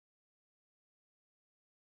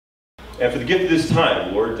and for the gift of this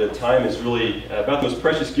time, Lord. The time is really about the most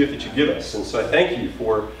precious gift that you give us. And so I thank you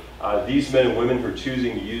for these men and women who are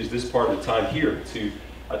choosing to use this part of the time here to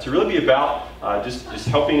really be about just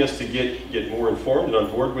helping us to get more informed and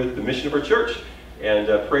on board with the mission of our church. And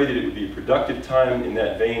pray that it would be a productive time in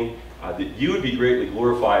that vein, that you would be greatly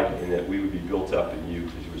glorified and that we would be built up in you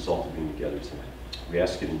as a result of being together tonight. We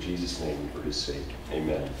ask it in Jesus' name and for his sake.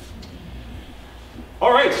 Amen.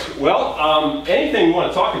 All right, well, anything we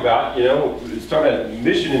want to talk about, it's talking about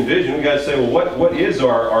mission and vision. We got to say, well, what is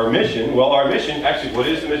our mission? Well, our mission, actually, what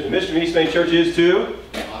is the mission? The mission of East Main Church is to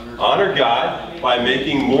honor God by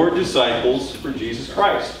making more disciples for Jesus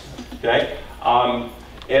Christ. Okay, and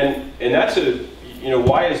that's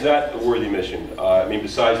why is that a worthy mission?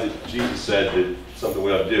 Besides that Jesus said that it's something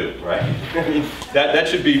we ought to do, right? that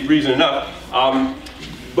should be reason enough.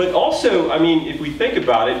 But also, if we think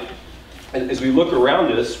about it, as we look around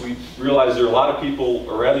us, we realize there are a lot of people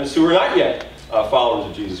around us who are not yet followers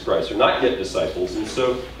of Jesus Christ, or not yet disciples. And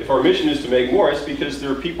so if our mission is to make more, it's because there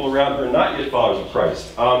are people around who are not yet followers of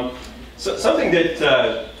Christ. So something that,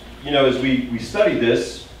 as we studied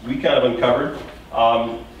this, we kind of uncovered.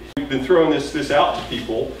 We've been throwing this out to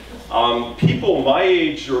people. People my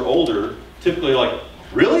age or older typically are like,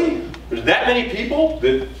 really? There's that many people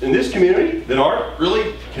that in this community that aren't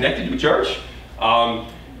really connected to a church?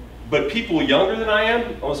 But people younger than I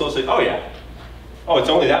am also say, oh yeah, it's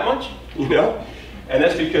only that much? And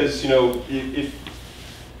that's because, if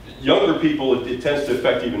younger people, it tends to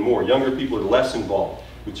affect even more. Younger people are less involved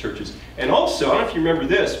with churches. And also, I don't know if you remember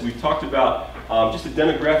this, we've talked about just the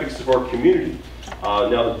demographics of our community.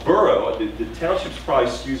 Now the borough, the townships probably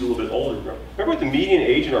skews a little bit older. Remember what the median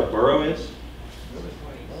age in our borough is?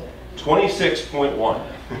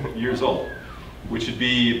 26.1 years old, which would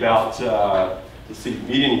be about, let's see,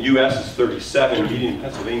 median in the U.S. is 37, median in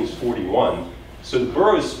Pennsylvania is 41. So the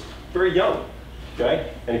borough is very young,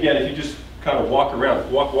 okay? And again, if you just kind of walk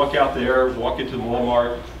around, walk out there, walk into the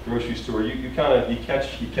Walmart, grocery store, you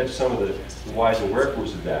catch some of the whys and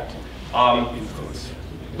wherefores of that.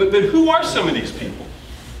 But who are some of these people?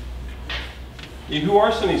 Who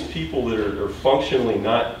are some of these people that are functionally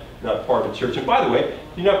not part of a church? And by the way,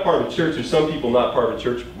 if you're not part of a church, there's some people not part of a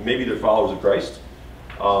church, maybe they're followers of Christ.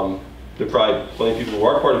 There are probably plenty of people who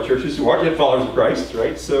are part of churches who aren't yet followers of Christ,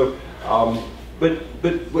 right? So, but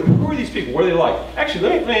who are these people? What are they like? Actually,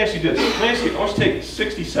 let me ask you this. I want you to take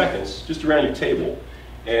 60 seconds just around your table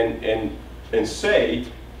and say,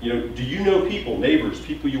 do you know people, neighbors,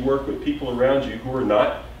 people you work with, people around you who are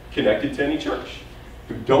not connected to any church,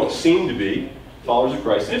 who don't seem to be followers of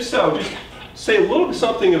Christ? And if so, just say a little bit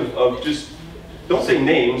something of just, don't say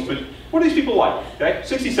names, but what are these people like? Okay,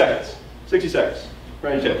 60 seconds. 60 seconds.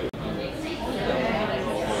 Around your table.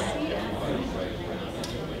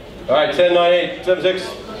 All right, 10, 9, 8, 7, 6,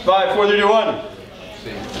 5, 4, 3, 2, 1.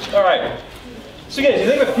 All right. So again, if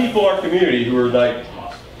you think of people in our community who are like,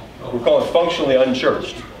 we're calling functionally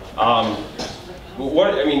unchurched. Are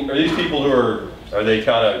these people who are they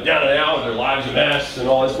kind of down and out, their lives a mess and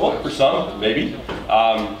all this? Well, for some, maybe.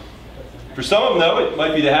 For some of them, though, it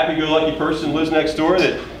might be the happy-go-lucky person who lives next door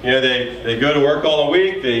that, they go to work all the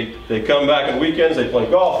week, they come back on weekends, they play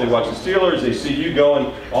golf, they watch the Steelers, they see you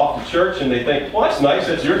going off to church, and they think, well, that's nice,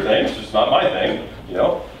 that's your thing, it's just not my thing,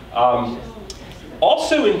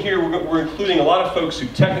 Also in here, we're including a lot of folks who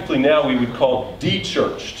technically now we would call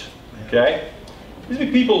de-churched, okay? These are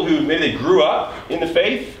people who maybe they grew up in the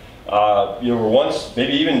faith, were once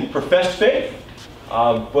maybe even professed faith,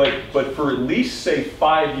 but for at least, say,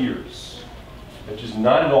 5 years, have just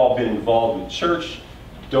not at all been involved with church,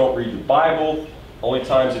 don't read the Bible. Only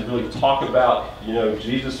times they really talk about,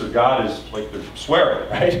 Jesus or God is like they're swearing,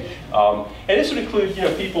 right? And this would include,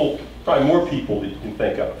 people, probably more people that you can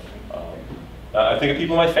think of. I think of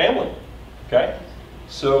people in my family, okay?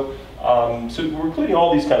 So we're including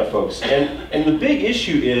all these kind of folks. And the big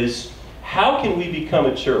issue is, how can we become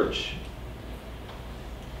a church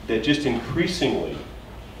that just increasingly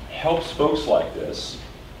helps folks like this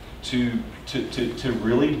to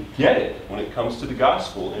really get it when it comes to the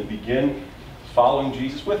gospel and begin following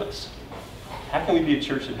Jesus with us? How can we be a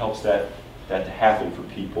church that helps that to happen for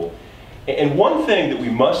people? And one thing that we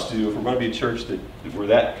must do if we're going to be a church where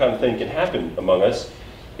that kind of thing can happen among us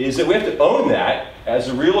is that we have to own that as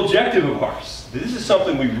a real objective of ours. This is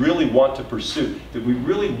something we really want to pursue, that we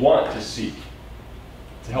really want to seek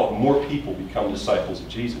to help more people become disciples of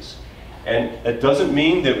Jesus. And that doesn't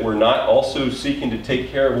mean that we're not also seeking to take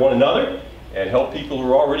care of one another and help people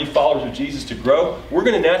who are already followers of Jesus to grow. We're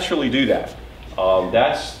going to naturally do that.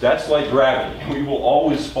 That's like gravity. We will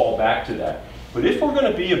always fall back to that. But if we're going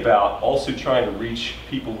to be about also trying to reach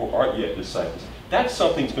people who aren't yet disciples, that's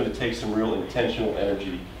something that's going to take some real intentional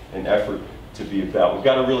energy and effort to be about. We've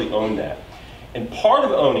got to really own that. And part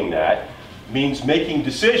of owning that means making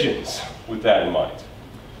decisions with that in mind,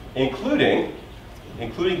 including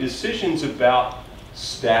decisions about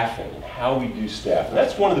staffing and how we do staff. And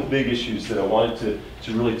that's one of the big issues that I wanted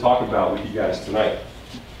to really talk about with you guys tonight,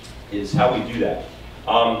 is how we do that.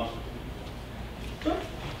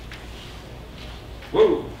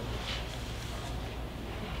 Whoa.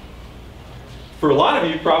 For a lot of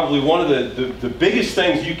you, probably one of the biggest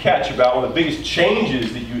things you catch about, one of the biggest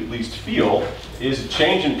changes that you at least feel, is a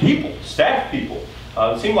change in people, staff people.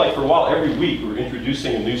 It seemed like for a while, every week, we're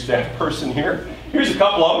introducing a new staff person here. Here's a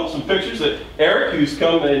couple of them, some pictures that Eric, who's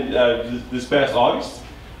come in this past August,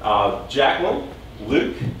 Jacqueline,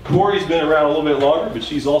 Luke, Corey's been around a little bit longer, but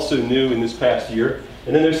she's also new in this past year.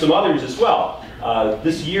 And then there's some others as well.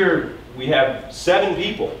 This year, we have 7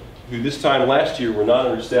 people who this time last year were not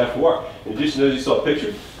under staff who are. In addition to those, you saw a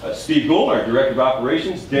picture. Steve Gould, our Director of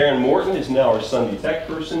Operations. Darren Morton is now our Sunday Tech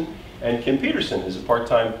person. And Kim Peterson is a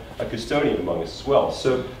part-time custodian among us as well.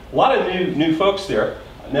 So a lot of new folks there.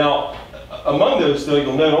 Now, among those, though,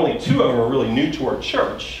 you'll note only 2 of them are really new to our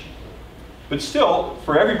church. But still,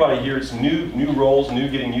 for everybody here, it's new roles, new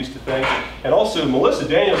getting used to things. And also, Melissa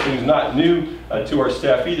Danielson, who's not new to our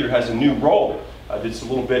staff either, has a new role that's a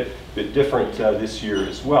little bit different this year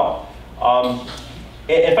as well.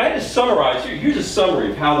 If I had to summarize, here's a summary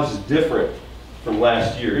of how this is different from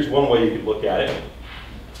last year. Here's one way you could look at it.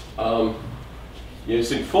 You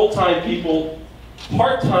see full-time people,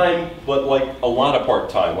 part-time, but like a lot of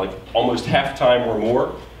part-time, like almost half-time or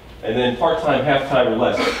more, and then part-time, half-time or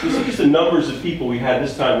less. This is just the numbers of people we had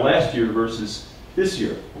this time last year versus this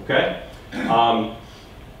year, okay?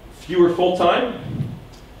 Fewer full-time,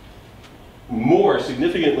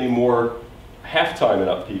 significantly more half-time and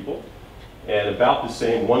up people, and about the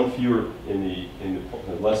same, 1 fewer in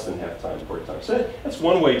the less than half-time part-time. So that's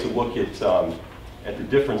one way to look at the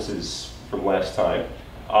differences from last time.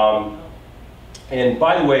 And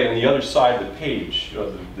by the way, on the other side of the page,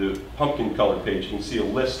 the pumpkin colored page, you can see a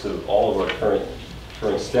list of all of our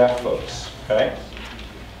current staff folks, okay?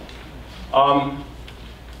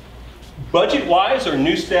 Budget-wise, our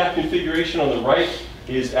new staff configuration on the right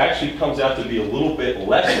actually comes out to be a little bit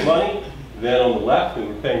less money than on the left than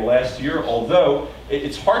we were paying last year, although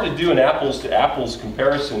it's hard to do an apples-to-apples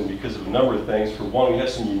comparison because of a number of things. For one, we have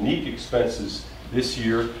some unique expenses this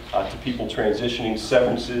year to people transitioning,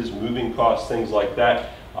 severances, moving costs, things like that.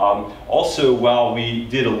 Also, while we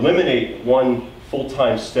did eliminate 1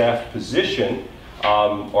 full-time staff position,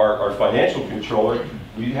 our financial controller,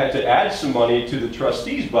 we had to add some money to the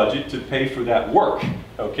trustees' budget to pay for that work.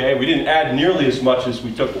 Okay, we didn't add nearly as much as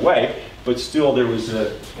we took away, but still there was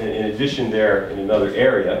an addition there in another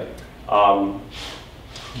area.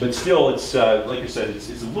 But still, it's like I said, it's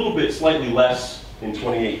a little bit slightly less in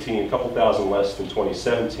 2018, a couple thousand less than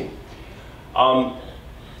 2017. And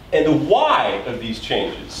the why of these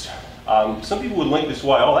changes. Some people would link this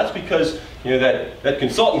why. Oh, that's because that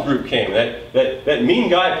consultant group came, that mean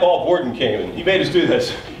guy Paul Borden came, and he made us do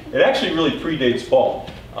this. It actually really predates Paul.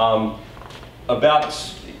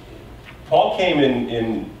 Paul came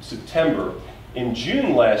in September. In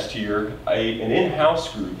June last year, an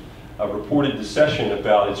in-house group reported to session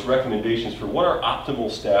about its recommendations for what our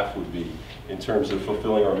optimal staff would be in terms of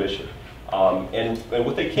fulfilling our mission. And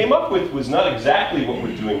what they came up with was not exactly what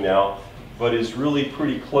we're doing now, but is really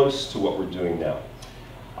pretty close to what we're doing now.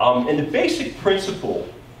 And the basic principle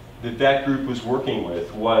that group was working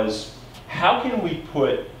with was, how can we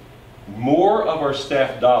put more of our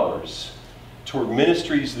staff dollars toward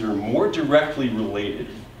ministries that are more directly related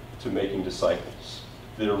to making disciples,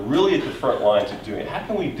 that are really at the front lines of doing it? How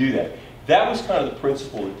can we do that? That was kind of the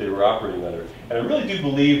principle that they were operating under. And I really do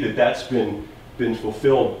believe that that's been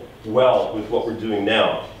fulfilled well with what we're doing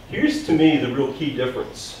now. Here's, to me, the real key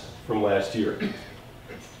difference from last year.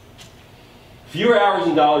 Fewer hours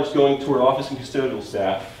and dollars going toward office and custodial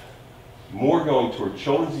staff, more going toward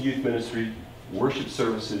children's and youth ministry, worship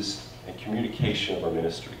services, and communication of our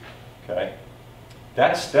ministry, okay?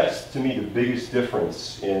 That's to me, the biggest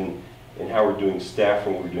difference in how we're doing staff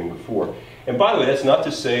from what we were doing before. And by the way, that's not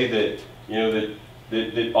to say that,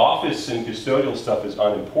 that office and custodial stuff is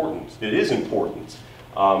unimportant. It is important.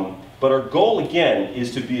 But our goal, again,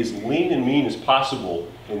 is to be as lean and mean as possible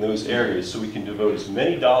in those areas so we can devote as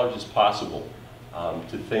many dollars as possible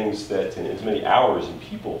to things that, and as many hours and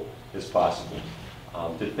people as possible,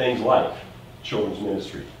 to things like children's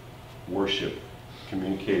ministry, worship,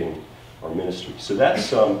 communicating our ministry. So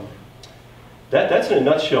that's in a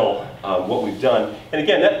nutshell what we've done. And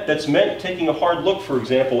again, that's meant taking a hard look, for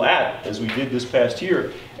example, at, as we did this past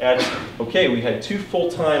year, at, okay, we had 2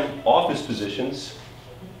 full-time office positions,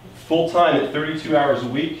 full-time at 32 hours a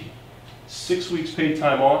week, 6 weeks paid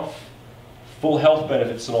time off, full health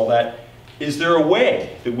benefits and all that. Is there a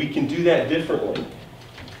way that we can do that differently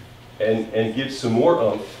and give some more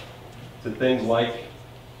oomph to things like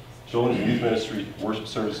children's and youth ministry, worship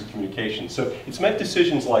service, and communication? So it's meant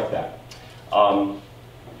decisions like that.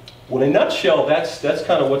 Well, in a nutshell, that's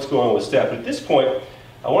kind of what's going on with staff. But at this point,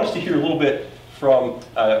 I want us to hear a little bit from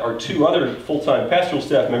our 2 other full-time pastoral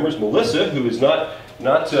staff members, Melissa, who is not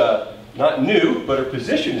new, but her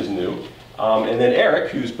position is new, and then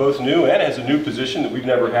Eric, who's both new and has a new position that we've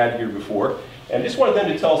never had here before. And I just wanted them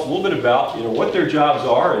to tell us a little bit about what their jobs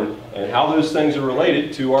are and how those things are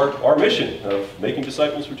related to our mission of making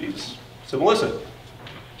disciples for Jesus. So Melissa.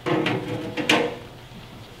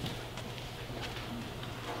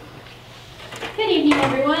 Good evening,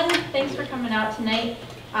 everyone. Thanks for coming out tonight.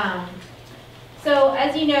 So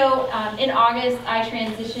as you know, in August, I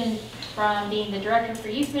transitioned from being the director for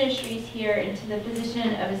youth ministries here into the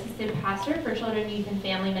position of assistant pastor for children, youth, and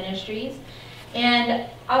family ministries. And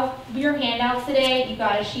of your handouts today, you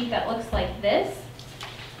got a sheet that looks like this.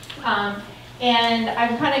 And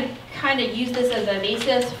I've kind of used this as a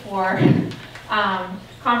basis for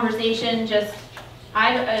conversation.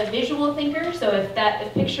 I'm a visual thinker, so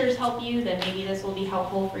if pictures help you, then maybe this will be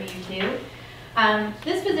helpful for you too.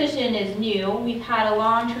 This position is new. We've had a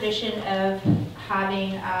long tradition of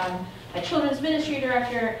having a children's ministry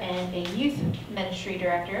director and a youth ministry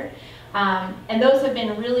director. And those have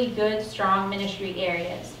been really good, strong ministry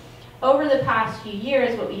areas. Over the past few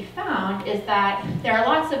years, what we found is that there are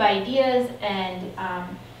lots of ideas and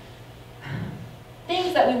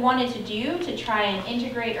things that we wanted to do to try and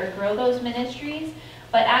integrate or grow those ministries,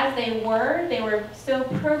 but as they were so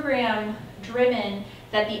program driven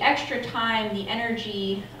that the extra time, the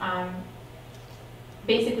energy,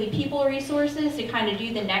 basically people resources to kind of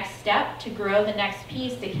do the next step, to grow the next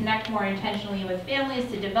piece, to connect more intentionally with families,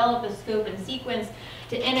 to develop a scope and sequence,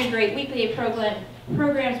 to integrate weekly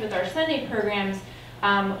programs with our Sunday programs,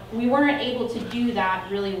 we weren't able to do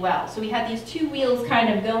that really well. So we had these 2 wheels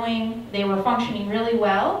kind of going, they were functioning really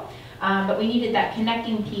well, but we needed that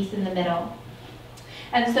connecting piece in the middle.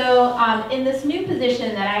 And so in this new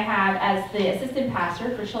position that I have as the assistant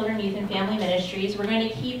pastor for children, youth, and family ministries, we're going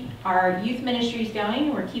to keep our youth ministries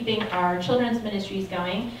going, we're keeping our children's ministries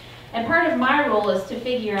going, and part of my role is to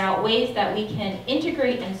figure out ways that we can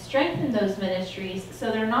integrate and strengthen those ministries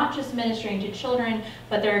so they're not just ministering to children,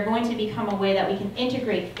 but they're going to become a way that we can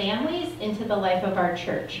integrate families into the life of our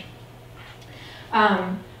church.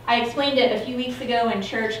 I explained it a few weeks ago in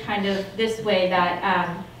church kind of this way,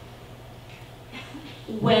 that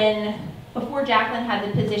before Jacqueline had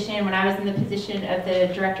the position, when I was in the position of the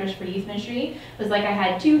directors for youth ministry, it was like I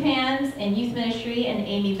had 2 hands in youth ministry and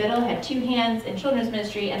Amy Biddle had 2 hands in children's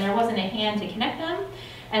ministry, and there wasn't a hand to connect them.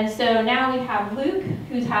 And so now we have Luke,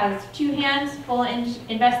 who has 2 hands full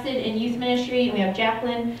invested in youth ministry, and we have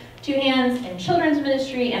Jacqueline, 2 hands in children's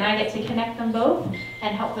ministry, and I get to connect them both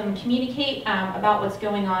and help them communicate about what's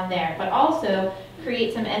going on there, but also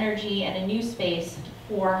create some energy and a new space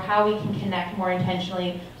for how we can connect more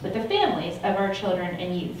intentionally with the families of our children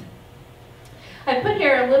and youth. I put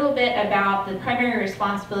here a little bit about the primary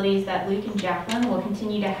responsibilities that Luke and Jacqueline will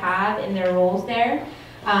continue to have in their roles there,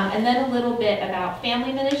 and then a little bit about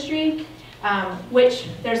family ministry, which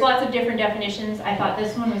there's lots of different definitions. I thought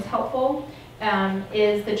this one was helpful,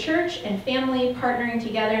 is the church and family partnering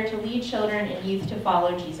together to lead children and youth to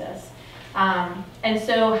follow Jesus. And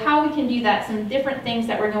so how we can do that, some different things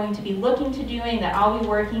that we're going to be looking to doing, that I'll be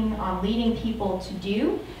working on leading people to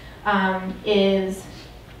do, is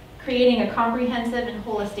creating a comprehensive and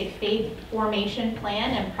holistic faith formation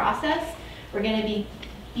plan and process. We're going to be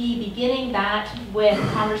beginning that with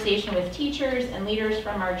conversation with teachers and leaders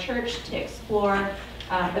from our church to explore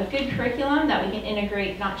a good curriculum that we can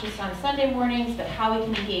integrate not just on Sunday mornings, but how we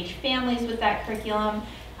can engage families with that curriculum.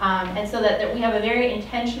 And so that we have a very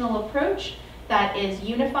intentional approach that is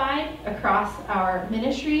unified across our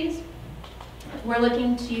ministries. We're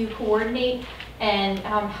looking to coordinate and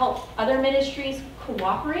help other ministries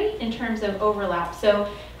cooperate in terms of overlap. So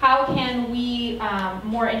how can we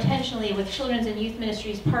more intentionally with children's and youth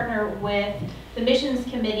ministries partner with the missions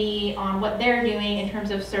committee on what they're doing in terms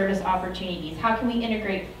of service opportunities? How can we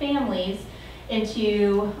integrate families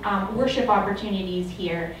into worship opportunities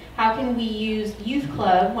here? How can we use youth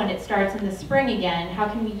club when it starts in the spring again? How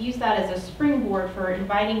can we use that as a springboard for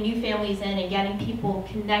inviting new families in and getting people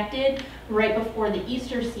connected right before the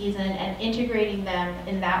Easter season and integrating them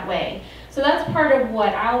in that way? So that's part of what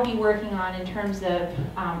I'll be working on in terms of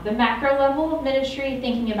the macro level of ministry,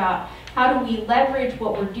 thinking about how do we leverage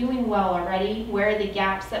what we're doing well already, where are the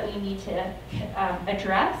gaps that we need to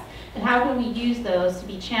address, and how can we use those to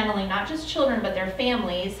be channeling not just children but their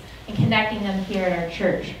families and connecting them here at our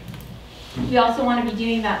church. We also want to be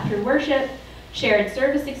doing that through worship, shared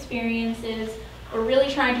service experiences. We're really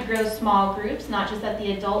trying to grow small groups, not just at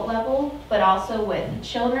the adult level, but also with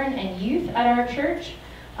children and youth at our church,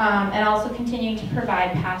 and also continuing to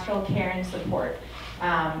provide pastoral care and support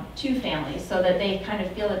to families so that they kind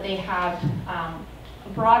of feel that they have a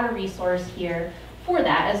broader resource here for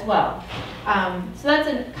that as well. So that's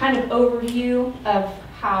a kind of overview of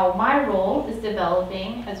how my role is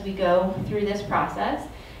developing as we go through this process,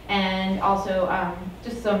 and also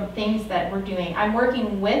just some things that we're doing. I'm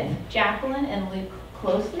working with Jacqueline and Luke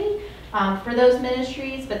closely for those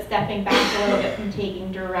ministries, but stepping back a little bit from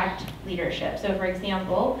taking direct leadership. So for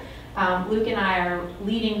example, Luke and I are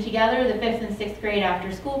leading together the 5th and 6th grade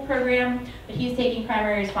after school program, but he's taking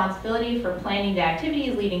primary responsibility for planning the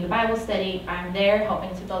activities, leading the Bible study. I'm there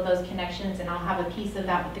helping to build those connections, and I'll have a piece of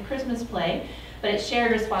that with the Christmas play, but it's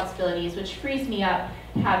shared responsibilities, which frees me up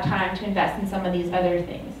to have time to invest in some of these other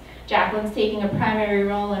things. Jacqueline's taking a primary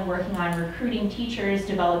role in working on recruiting teachers,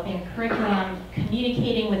 developing curriculum,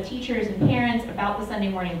 communicating with teachers and parents about the Sunday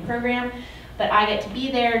morning program, but I get to be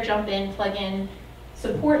there, jump in, plug in,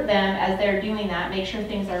 support them as they're doing that, make sure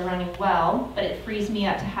things are running well, but it frees me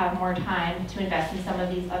up to have more time to invest in some of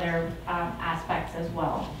these other aspects as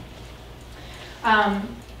well.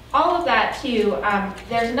 All of that too,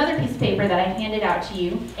 there's another piece of paper that I handed out to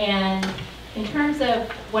you, and in terms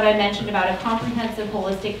of what I mentioned about a comprehensive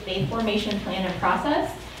holistic faith formation plan and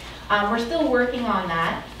process, we're still working on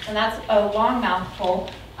that, and that's a long mouthful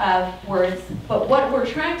of words, but what we're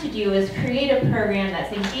trying to do is create a program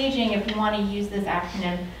that's engaging, if we want to use this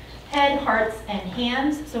acronym, head, hearts, and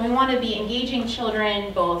hands. So we want to be engaging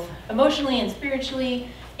children both emotionally and spiritually,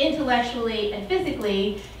 intellectually and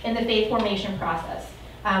physically in the faith formation process.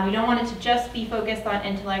 We don't want it to just be focused on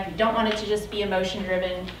intellect, we don't want it to just be emotion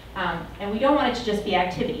driven, and we don't want it to just be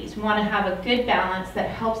activities. We want to have a good balance that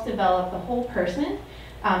helps develop the whole person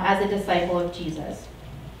as a disciple of Jesus.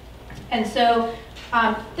 And so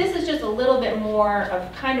this is just a little bit more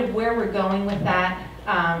of kind of where we're going with that.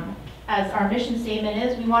 As our mission statement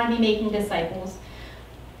is, we want to be making disciples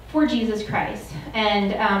for Jesus Christ.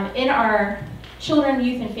 And in our children,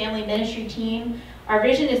 youth, and family ministry team, our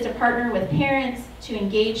vision is to partner with parents to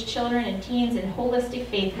engage children and teens in holistic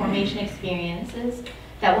faith formation experiences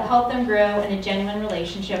that will help them grow in a genuine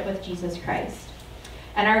relationship with Jesus Christ.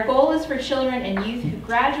 And our goal is for children and youth who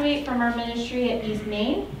graduate from our ministry at East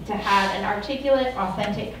Main to have an articulate,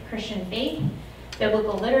 authentic Christian faith,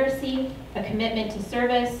 biblical literacy, a commitment to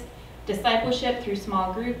service, discipleship through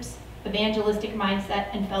small groups, evangelistic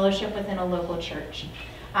mindset, and fellowship within a local church.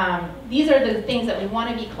 These are the things that we want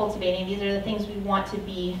to be cultivating. These are the things we want to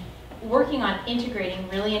be working on integrating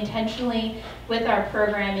really intentionally with our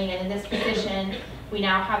programming, and in this position, we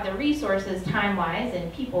now have the resources, time-wise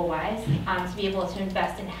and people-wise, to be able to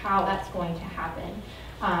invest in how that's going to happen.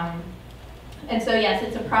 And so yes,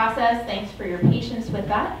 it's a process. Thanks for your patience with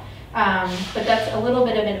that. But that's a little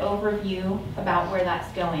bit of an overview about where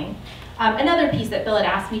that's going. Another piece that Bill had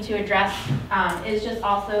asked me to address is just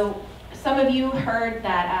also, some of you heard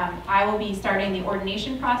that I will be starting the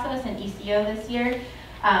ordination process in ECO this year.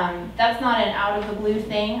 That's not an out-of-the-blue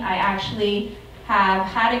thing. I actually have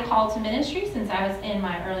had a call to ministry since I was in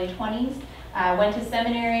my early 20s. Went to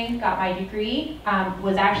seminary, got my degree,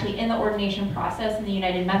 was actually in the ordination process in the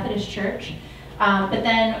United Methodist Church. But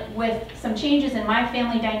then with some changes in my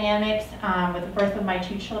family dynamics, with the birth of my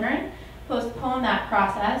 2 children, postponed that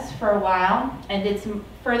process for a while and did some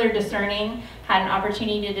further discerning, had an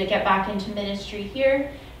opportunity to get back into ministry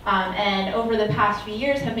here. And over the past few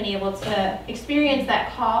years have been able to experience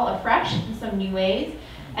that call afresh in some new ways,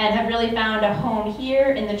 and have really found a home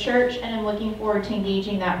here in the church, and I'm looking forward to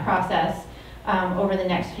engaging that process over the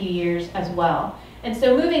next few years as well. And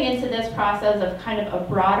so moving into this process of kind of a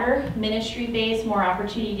broader ministry base, more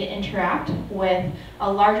opportunity to interact with a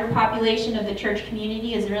larger population of the church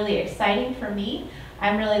community is really exciting for me.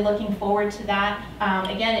 I'm really looking forward to that.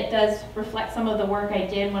 Again, it does reflect some of the work I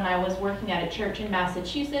did when I was working at a church in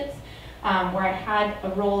Massachusetts, where I had a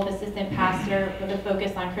role of assistant pastor with a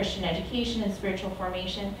focus on Christian education and spiritual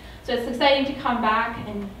formation. So it's exciting to come back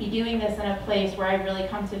and be doing this in a place where I really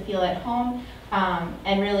come to feel at home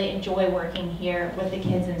and really enjoy working here with the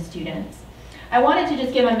kids and students. I wanted to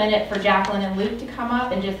just give a minute for Jacqueline and Luke to come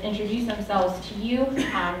up and just introduce themselves to you,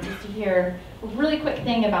 just to hear a really quick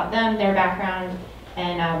thing about them, their background,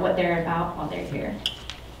 and what they're about while they're here.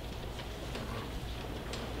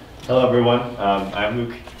 Hello everyone, I'm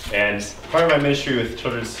Luke, and part of my ministry with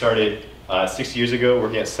children started 6 years ago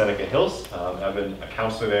working at Seneca Hills. I've been a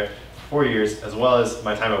counselor there for 4 years, as well as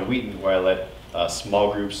my time at Wheaton, where I led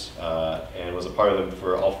small groups and was a part of them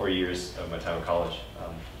for all 4 years of my time in college.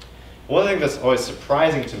 One thing that's always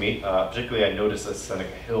surprising to me, particularly I noticed at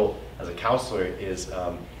Seneca Hill as a counselor, is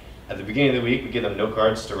at the beginning of the week we give them note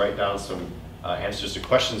cards to write down some answers to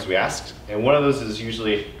questions we asked, and one of those is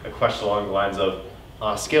usually a question along the lines of,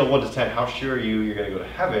 on a scale of 1 to 10, how sure are you you're going to go to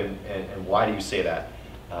heaven, and why do you say that?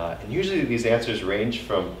 And usually these answers range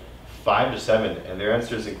from 5 to 7, and their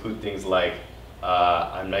answers include things like,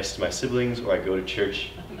 I'm nice to my siblings, or I go to church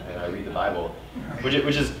and I read the Bible, which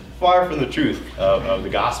is far from the truth of the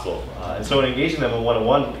gospel. And so in engaging them in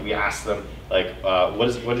one-on-one, we ask them, like, what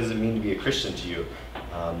does it mean to be a Christian to you?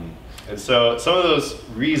 And so some of those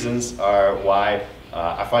reasons are why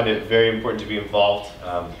I find it very important to be involved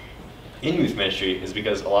in youth ministry, is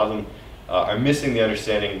because a lot of them are missing the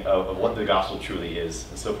understanding of what the gospel truly is.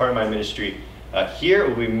 And so part of my ministry here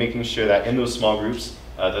will be making sure that in those small groups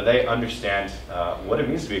that they understand what it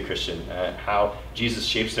means to be a Christian, how Jesus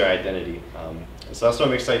shapes their identity. And so that's what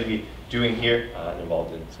I'm excited to be doing here and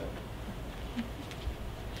involved in. So.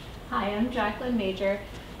 Hi, I'm Jacqueline Major.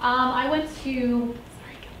 I went to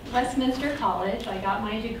Westminster College. I got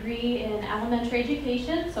my degree in elementary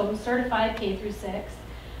education, so I'm certified K through 6.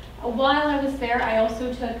 While I was there, I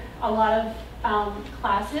also took a lot of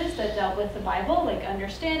classes that dealt with the Bible, like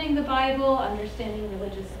understanding the Bible, understanding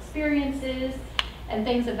religious experiences, and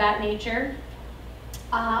things of that nature.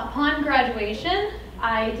 Upon graduation,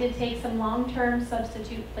 I did take some long-term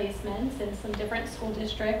substitute placements in some different school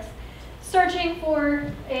districts, searching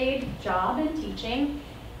for a job in teaching.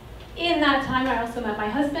 In that time, I also met my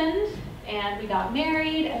husband, and we got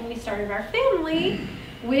married, and we started our family,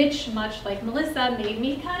 which, much like Melissa, made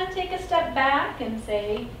me kind of take a step back and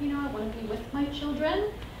say, you know, I want to be with my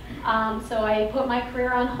children. So I put my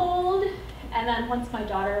career on hold, and then once my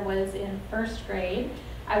daughter was in 1st grade,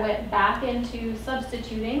 I went back into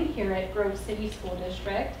substituting here at Grove City School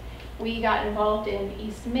District. We got involved in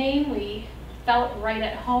East Maine. We felt right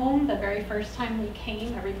at home the very first time we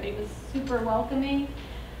came. Everybody was super welcoming.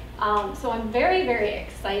 So I'm very, very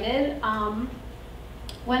excited.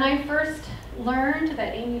 When I first learned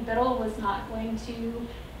that Amy Biddle was not going to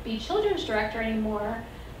be children's director anymore,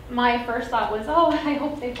 my first thought was, oh, I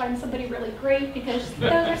hope they find somebody really great, because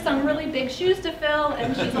those are some really big shoes to fill,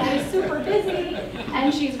 and she's always super busy,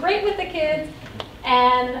 and she's great with the kids.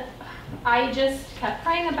 And I just kept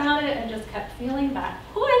praying about it and just kept feeling that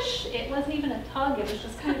push. It wasn't even a tug, it was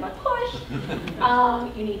just kind of a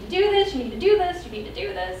push. You need to do this, you need to do this, you need to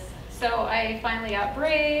do this. So I finally got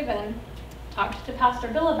brave and talked to Pastor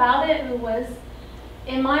Bill about it, who was,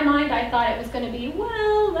 in my mind, I thought it was going to be,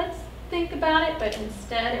 well, let's think about it, but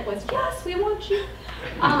instead it was, yes, we want you.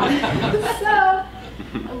 So,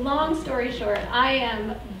 long story short, I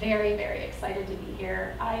am very, very excited to be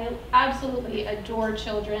here. I absolutely adore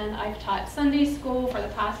children. I've taught Sunday school for the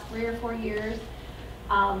past 3 or 4 years.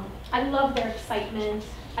 I love their excitement.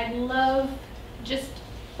 I love just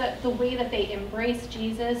the way that they embrace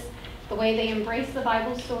Jesus, the way they embrace the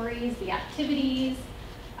Bible stories, the activities.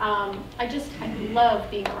 I love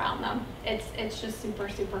being around them. It's just super,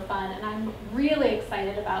 super fun. And I'm really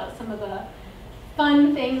excited about some of the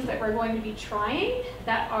fun things that we're going to be trying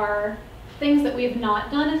that are things that we have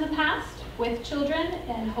not done in the past with children,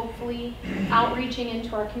 and hopefully outreaching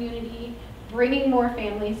into our community, bringing more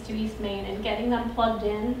families to East Maine and getting them plugged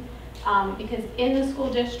in. Because in the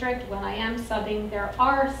school district, when I am subbing, there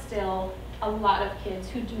are still a lot of kids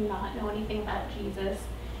who do not know anything about Jesus,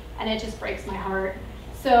 and it just breaks my heart.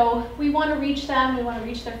 So we want to reach them, we want to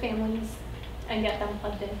reach their families, and get them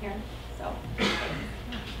plugged in here. So.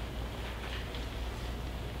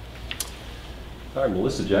 All right,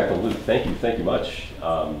 Melissa, Jacqueline, Luke, thank you much.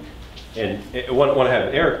 And I want to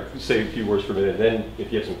have Eric say a few words for a minute, and then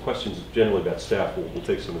if you have some questions generally about staff, we'll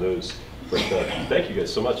take some of those. But thank you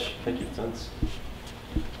guys so much. Thank you, tons.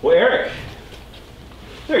 Well, Eric,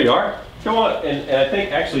 there you are. Come on. And I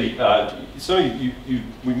think actually, some of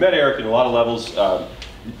we met Eric in a lot of levels.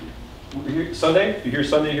 Sunday, you hear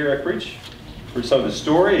Sunday here at Preach, heard some of his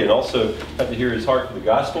story, and also got to hear his heart for the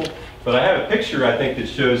gospel. but I have a picture, I think, that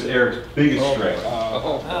shows Eric's biggest strength.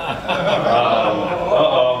 Uh-oh.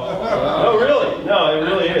 No, really. No, it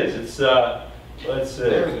really is. It's, let's see.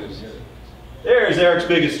 There's Eric's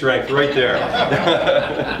biggest strength right there.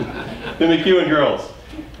 The McEwen girls.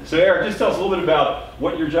 So Eric, just tell us a little bit about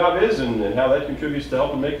what your job is and how that contributes to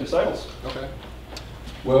helping make disciples. Okay.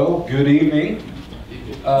 Well, good evening.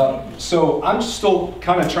 So I'm still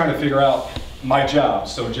kind of trying to figure out my job.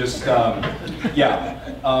 So just,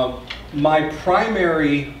 my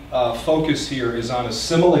primary focus here is on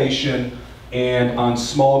assimilation and on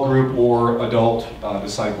small group or adult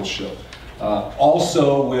discipleship.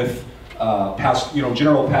 Also with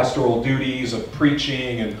general pastoral duties of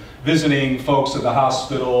preaching and visiting folks at the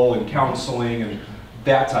hospital and counseling and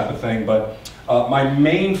that type of thing. But my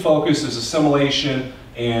main focus is assimilation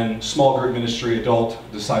and small group ministry, adult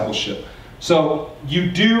discipleship. So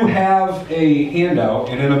you do have a handout,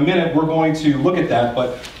 and in a minute we're going to look at that,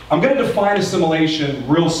 but I'm going to define assimilation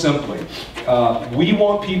real simply. We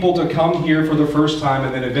want people to come here for the first time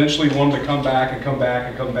and then eventually want them to come back and come back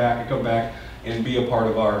and come back and come back and be a part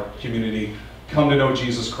of our community, come to know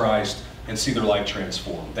Jesus Christ, and see their life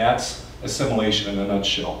transformed. That's assimilation in a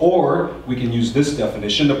nutshell. Or we can use this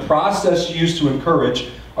definition: the process used to encourage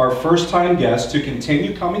our first-time guests to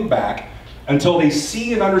continue coming back until they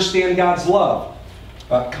see and understand God's love,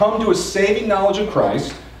 come to a saving knowledge of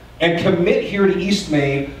Christ, and commit here to East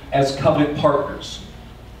Maine as covenant partners.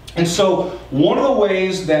 And so one of the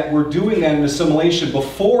ways that we're doing that in assimilation,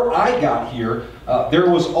 before I got here, there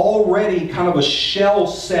was already kind of a shell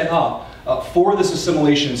set up for this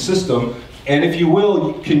assimilation system. And if you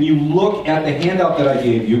will, can you look at the handout that I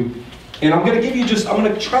gave you? And I'm going to give you I'm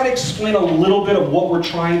going to try to explain a little bit of what we're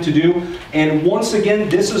trying to do. And once again,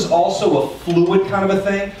 this is also a fluid kind of a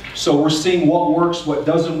thing. So we're seeing what works, what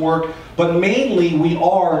doesn't work. But mainly, we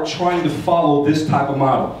are trying to follow this type of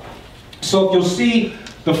model. So if you'll see,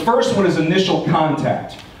 the first one is initial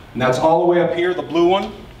contact. And that's all the way up here, the blue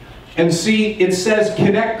one. And see, it says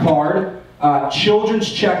Connect card,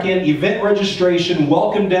 children's check-in, event registration,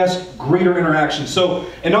 welcome desk, greeter interaction. So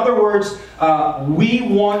in other words, we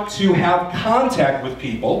want to have contact with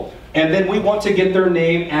people, and then we want to get their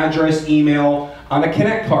name, address, email on a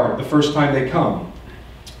Connect card the first time they come.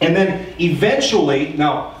 And then eventually,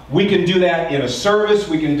 now we can do that in a service,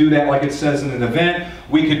 we can do that like it says in an event,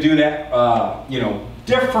 we could do that,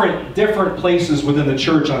 different places within the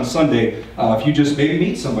church on Sunday. If you just maybe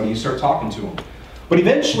meet somebody, you start talking to them. But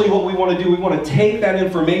eventually what we want to do, we want to take that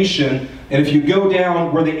information, and if you go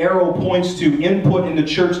down where the arrow points to input into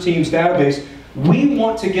church teams database, we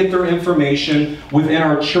want to get their information within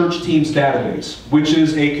our church teams database, which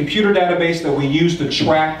is a computer database that we use to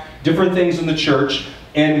track different things in the church.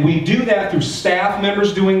 And we do that through staff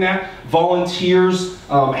members doing that. Volunteers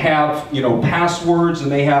have passwords and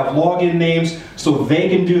they have login names, so they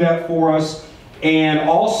can do that for us. And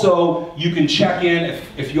also, you can check in,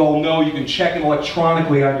 if you all know, you can check in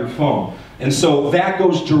electronically on your phone. And so that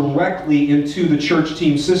goes directly into the church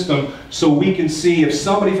team system, so we can see if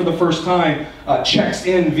somebody for the first time checks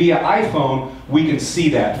in via iPhone, we can see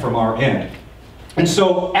that from our end. And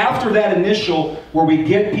so after that initial, where we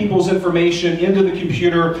get people's information into the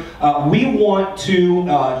computer, we want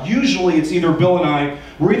to, usually it's either Bill and I,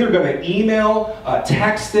 we're either going to email,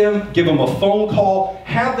 text them, give them a phone call,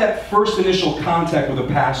 have that first initial contact with a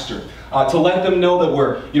pastor to let them know that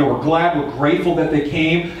we're glad, we're grateful that they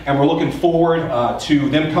came, and we're looking forward to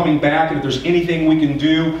them coming back. And if there's anything we can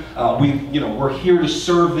do, we're here to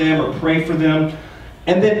serve them or pray for them.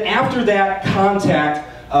 And then after that contact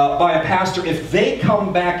by a pastor, if they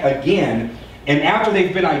come back again, and after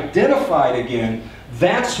they've been identified again,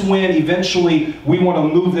 that's when eventually we want to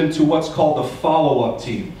move them to what's called the follow-up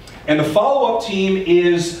team. And the follow-up team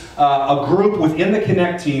is a group within the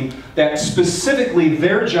Connect team that specifically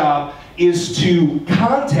their job is to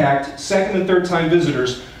contact second and third time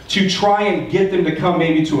visitors to try and get them to come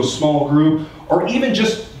maybe to a small group, or even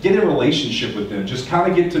just get in a relationship with them, just kind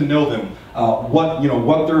of get to know them, what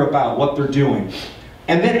they're about, what they're doing.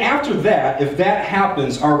 And then after that, if that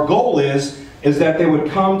happens, our goal is that they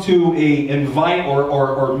would come to a invite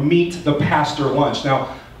or meet the pastor lunch.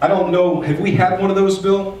 Now, I don't know, have we had one of those,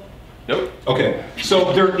 Bill? Nope. Okay,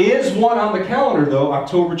 so there is one on the calendar though,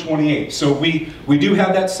 October 28th. So we do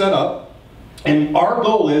have that set up. And our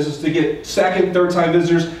goal is to get second, third time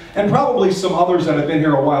visitors, and probably some others that have been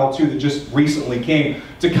here a while too that just recently came,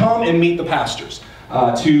 to come and meet the pastors,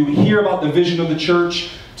 to hear about the vision of the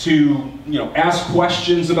church, to ask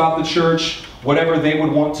questions about the church, whatever they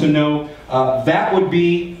would want to know. That would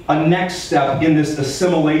be a next step in this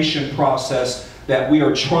assimilation process that we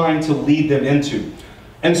are trying to lead them into.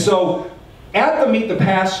 And so at the Meet the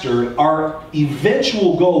Pastor, our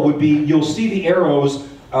eventual goal would be, you'll see the arrows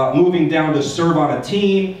moving down to serve on a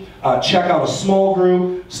team, check out a small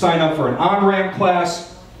group, sign up for an on-ramp class.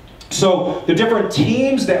 So the different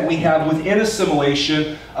teams that we have within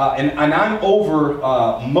assimilation, and I'm over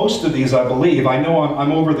most of these, I believe. I know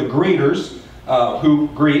I'm over the greeters who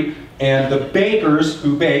greet, and the bakers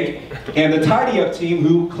who bake, and the tidy up team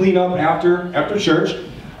who clean up after church.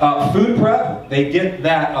 Food prep, they get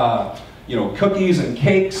that cookies and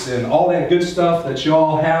cakes and all that good stuff that you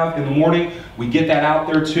all have in the morning. We get that out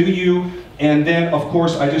there to you. And then, of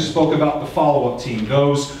course, I just spoke about the follow-up team,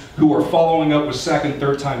 those who are following up with second,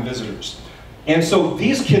 third-time visitors. And so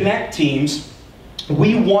these Connect teams,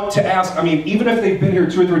 we want to ask, even if they've been here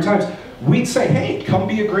 2 or 3 times, we'd say, hey, come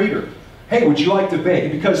be a greeter. Hey, would you like to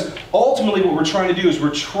bake? Because ultimately what we're trying to do is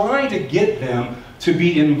we're trying to get them to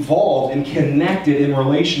be involved and connected in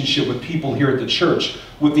relationship with people here at the church,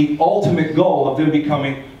 with the ultimate goal of them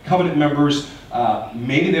becoming covenant members.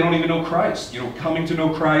 Maybe they don't even know Christ, coming to know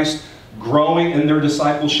Christ, growing in their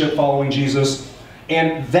discipleship, following Jesus.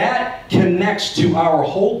 And that connects to our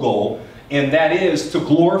whole goal, and that is to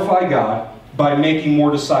glorify God by making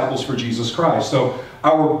more disciples for Jesus Christ. So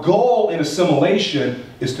our goal in assimilation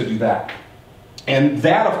is to do that. And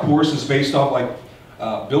that, of course, is based off, like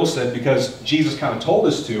Bill said, because Jesus kind of told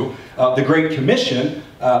us to, the Great Commission.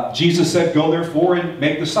 Jesus said, go therefore and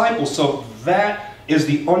make disciples. So that is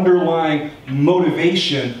the underlying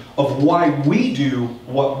motivation of why we do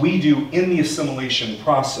what we do in the assimilation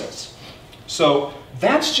process. So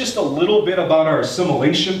that's just a little bit about our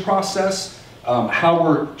assimilation process, how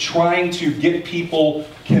we're trying to get people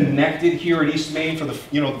connected here at East Main for the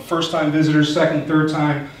first-time visitors, second, third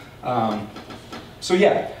time. So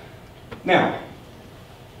yeah, now,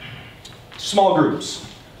 small groups.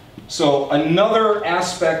 So another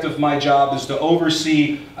aspect of my job is to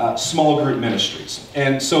oversee small group ministries.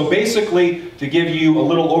 And so basically, to give you a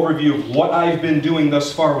little overview of what I've been doing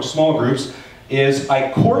thus far with small groups, is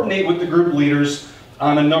I coordinate with the group leaders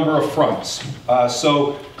on a number of fronts.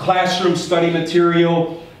 So classroom study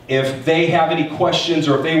material, if they have any questions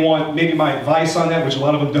or if they want maybe my advice on that, which a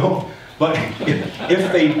lot of them don't, but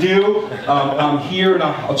if they do, I'm here and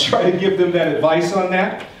I'll try to give them that advice on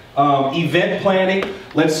that. Event planning,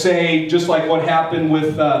 let's say just like what happened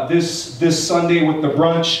with this Sunday with the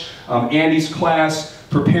brunch, Andy's class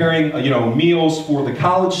preparing meals for the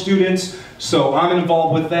college students. So I'm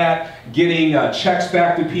involved with that, getting checks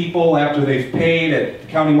back to people after they've paid at the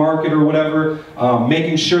county market or whatever,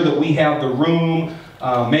 making sure that we have the room,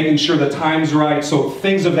 making sure the time's right, so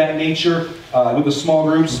things of that nature with the small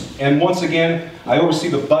groups. And once again, I oversee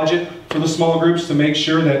the budget for the small groups to make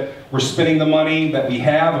sure that we're spending the money that we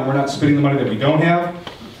have and we're not spending the money that we don't have.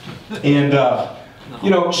 And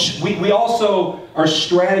we also are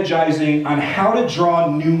strategizing on how to draw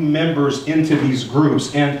new members into these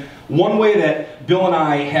groups. And one way that Bill and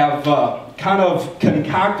I have kind of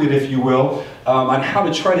concocted, if you will, on how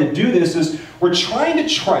to try to do this is we're trying to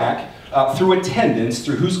track through attendance,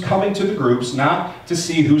 through who's coming to the groups, not to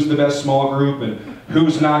see who's the best small group and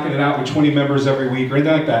who's knocking it out with 20 members every week or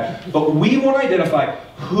anything like that. But we want to identify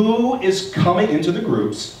who is coming into the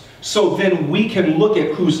groups, so then we can look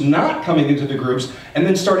at who's not coming into the groups and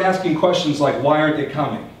then start asking questions like, why aren't they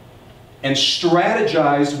coming? And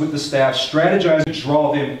strategize with the staff, strategize to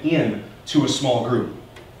draw them in to a small group.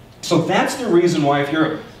 So that's the reason why if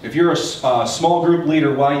you're a small group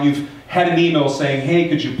leader, why you've had an email saying, hey,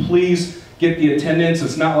 could you please get the attendance?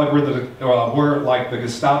 It's not like we're like the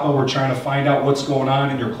Gestapo, we're trying to find out what's going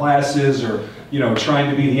on in your classes or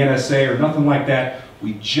trying to be the NSA or nothing like that.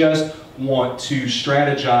 We just want to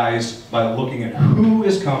strategize by looking at who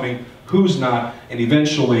is coming, who's not, and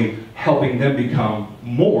eventually helping them become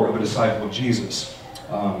more of a disciple of Jesus.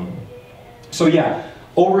 So yeah,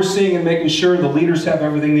 overseeing and making sure the leaders have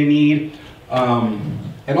everything they need,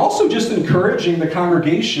 and also just encouraging the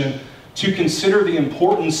congregation to consider the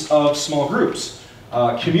importance of small groups,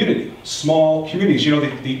 community, small communities.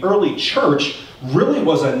 The early church really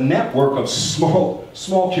was a network of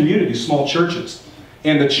small communities, small churches.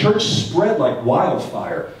 And the church spread like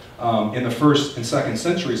wildfire in the first and second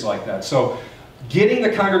centuries like that. So getting the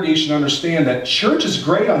congregation to understand that church is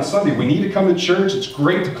great on Sunday. We need to come to church. It's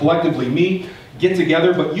great to collectively meet, get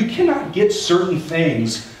together, but you cannot get certain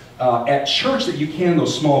things at church that you can in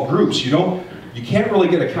those small groups. You can't really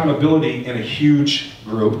get accountability in a huge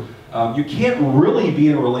group. You can't really be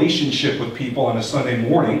in a relationship with people on a Sunday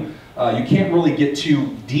morning. You can't really get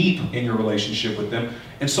too deep in your relationship with them.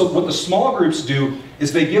 And so what the small groups do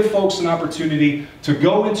is they give folks an opportunity to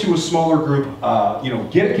go into a smaller group,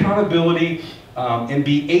 get accountability, and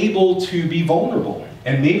be able to be vulnerable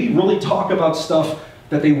and maybe really talk about stuff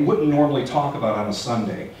that they wouldn't normally talk about on a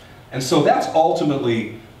Sunday. And so that's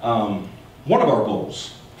ultimately one of our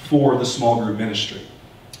goals for the small group ministry.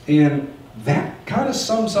 And that kind of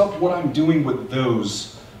sums up what I'm doing with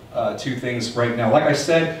those two things right now. Like I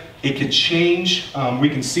said, it could change. We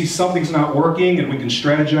can see something's not working and we can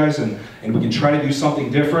strategize and we can try to do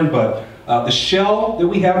something different, but the shell that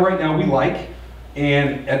we have right now we like.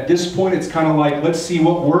 And at this point it's kind of like, let's see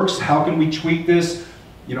what works, how can we tweak this,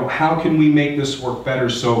 how can we make this work better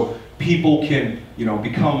so people can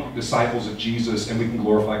become disciples of Jesus and we can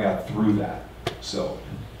glorify God through that. So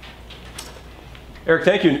Eric,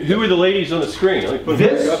 thank you. Who are the ladies on the screen? Let me put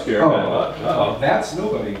them back up here. That's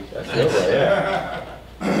nobody. That's nobody, yeah.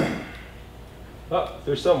 Oh,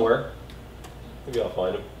 they're somewhere. Maybe I'll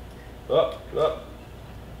find them. Oh.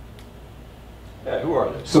 Yeah, who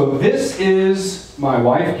are they? So this is my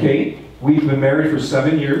wife, Kate. We've been married for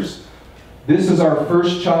 7 years. This is our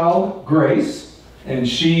first child, Grace, and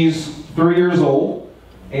she's 3 years old.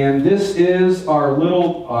 And this is our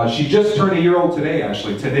little, she just turned a year old today,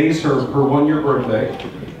 actually. Today's her 1 year birthday.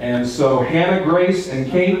 And so Hannah, Grace, and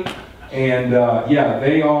Kate, and yeah,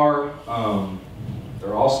 they are,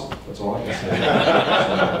 they're awesome. That's all I can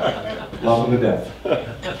say. Love them to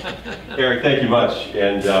death. Eric, thank you much.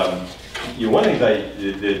 And one thing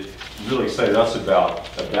that really excited us about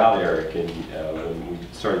Eric and when we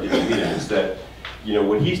started getting to meet him is that,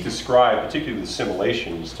 what he's described, particularly with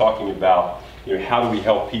assimilation, he's talking about how do we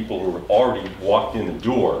help people who are already walked in the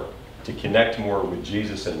door to connect more with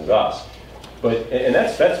Jesus and with us. And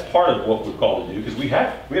that's part of what we're called to do, because we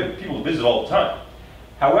have people who visit all the time.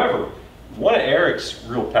 However, one of Eric's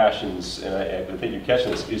real passions, and I think you're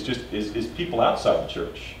catching this, is people outside the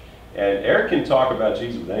church. And Eric can talk about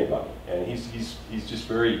Jesus with anybody, and he's just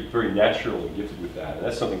very, very natural and gifted with that. And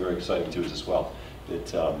that's something very exciting to us as well.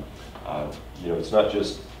 That it's not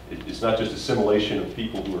just assimilation of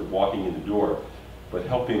people who are walking in the door, but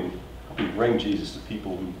helping bring Jesus to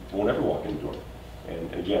people who won't ever walk in the door.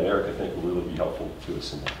 And again, Eric, I think, will really be helpful to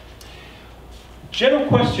us in that. General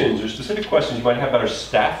questions or specific questions you might have about our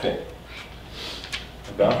staffing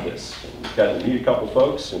about this. We've got to meet a couple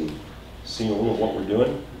folks and see a little of what we're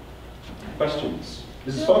doing. Questions?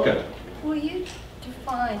 Mrs. Foka. Will you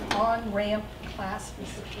define on-ramp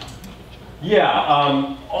classes? Yeah,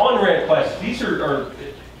 on-ramp classes. These are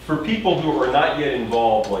for people who are not yet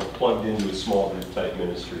involved, like plugged into a small group type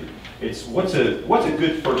ministry. It's what's a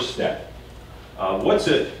good first step.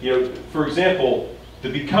 For example, the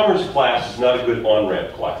Becomers class is not a good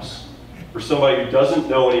on-ramp class. For somebody who doesn't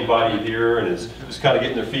know anybody here and is just kind of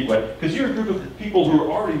getting their feet wet, because you're a group of people who are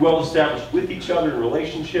already well established with each other in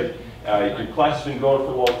relationship. Your class has been going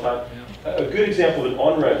for a long time. A good example of an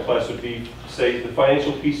on-ramp class would be, say, the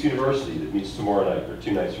Financial Peace University that meets tomorrow night or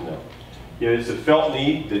 2 nights from now. It's a felt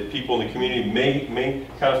need that people in the community may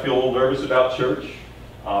kind of feel a little nervous about church.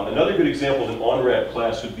 Another good example of an on-ramp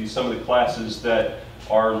class would be some of the classes that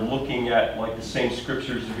are looking at like the same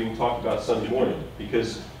scriptures that are being talked about Sunday morning.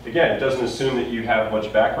 Because again, it doesn't assume that you have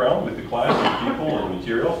much background with the class and the people and the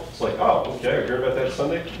material. It's like, oh, okay, I heard about that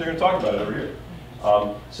Sunday. They're going to talk about it over here.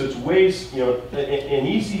 So it's ways, an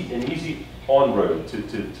easy on-road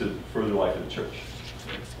to further life of the church.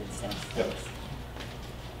 Yep.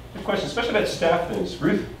 Good question, especially about staff things.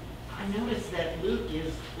 Ruth? I noticed that Luke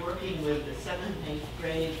is working with the 7th and 8th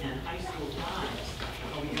grade and high school times.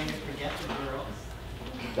 Are we going to forget the girls?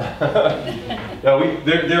 No,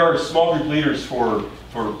 there are small group leaders for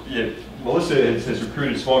Melissa has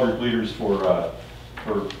recruited small group leaders for a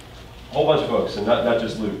whole bunch of folks, and not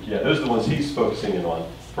just Luke. Yeah, those are the ones he's focusing in on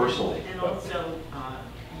personally. And also,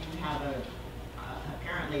 you have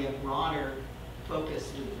apparently a broader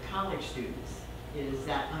focus with the college students. Is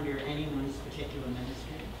that under anyone's particular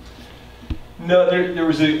ministry? No, there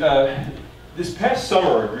was this past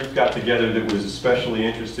summer, a group got together that was especially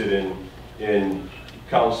interested in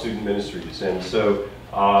college student ministries, and so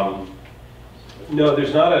no,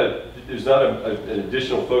 there's not an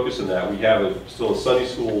additional focus on that. We have still a Sunday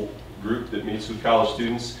school group that meets with college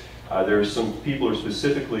students. There's some people who are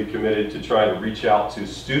specifically committed to trying to reach out to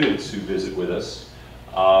students who visit with us.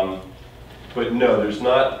 But no, there's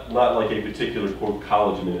not like a particular, quote,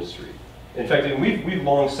 college ministry. In fact, and we've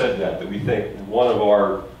long said that we think one of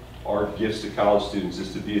our gifts to college students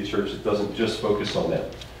is to be a church that doesn't just focus on them,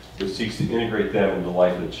 but seeks to integrate them into the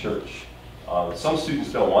life of the church. Some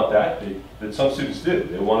students don't want that, but some students do.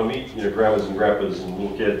 They want to meet grandmas and grandpas and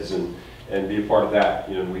little kids and be a part of that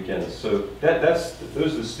on weekends. So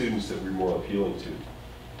those are the students that we're more appealing to.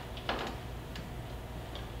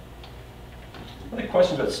 Any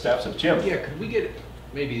questions about staff stuff? Jim? Yeah, could we get,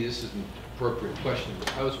 maybe this is an appropriate question,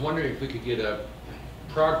 but I was wondering if we could get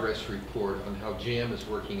progress report on how JAM is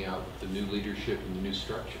working out with the new leadership and the new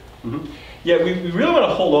structure. Mm-hmm. Yeah, we really want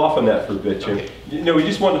to hold off on that for a bit, Jim. Okay. You know, we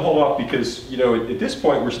just wanted to hold off because, you know, at this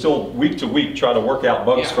point, we're still week to week trying to work out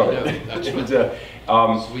bugs Yeah, from I know. it. That's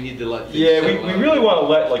And, So we need to let things yeah, settle we out. really want to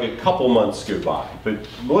let like a couple months go by. But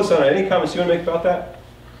Melissa, any comments you want to make about that?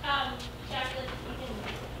 Jacqueline, you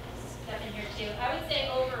can step in here too. I would say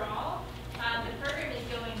overall, the program is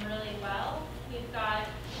going really well. We've got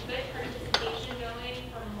good participation going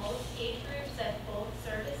for most age groups at both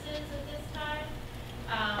services at this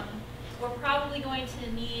time. We're probably going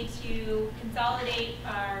to need to consolidate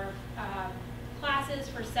our classes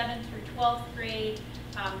for 7th through 12th grade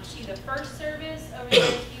to the first service over the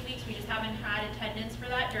next few weeks. We just haven't had attendance for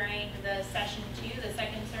that during the session 2, the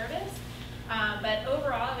second service. But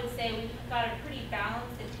overall, I would say we've got a pretty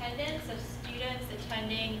balanced attendance of students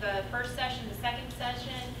attending the first session, the second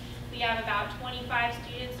session. We have about 25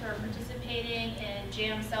 students who are participating in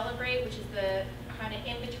JAM Celebrate, which is the kind of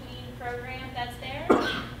in-between program that's there.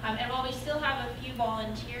 And while we still have a few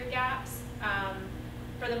volunteer gaps,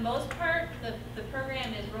 for the most part, the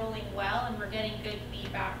program is rolling well and we're getting good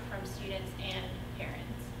feedback from students and parents.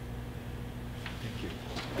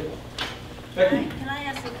 Becky. Can I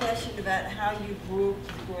ask a question about how you group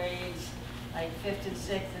the grades, like 5th and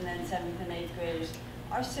 6th and then 7th and 8th graders?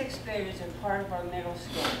 Our 6th graders are part of our middle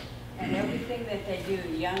school, and everything that they do,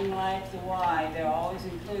 Young Life, the Y, they're always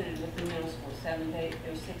included with the middle school, 7th, 8th,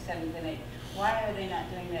 or 6th, 7th, and 8th. Why are they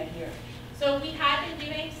not doing that here? So we had been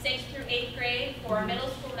doing 6th through 8th grade for middle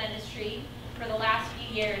school ministry for the last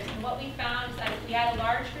few years. And what we found is that if we had a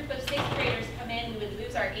large group of 6th graders come in, we would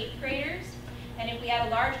lose our 8th graders. And if we had a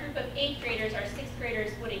large group of 8th graders, our 6th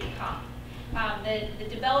graders wouldn't come. The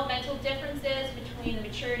developmental differences between the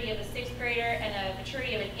maturity of a 6th grader and the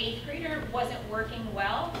maturity of an 8th grader wasn't working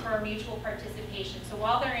well for mutual participation. So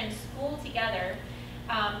while they're in school together,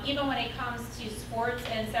 even when it comes to sports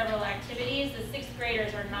and several activities, the 6th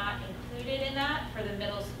graders are not included in that for the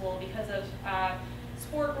middle school because of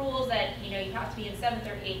sport rules that you have to be in 7th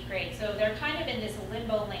or 8th grade. So they're kind of in this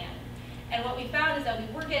limbo land. And what we found is that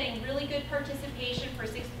we were getting really good participation for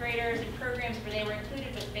 6th graders in programs where they were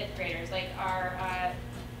included with 5th graders, like our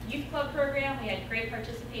youth club program. We had great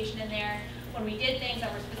participation in there. When we did things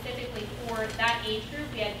that were specifically for that age group,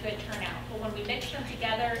 we had good turnout. But when we mixed them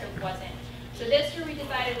together, it wasn't. So this year we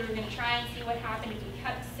decided we were going to try and see what happened if we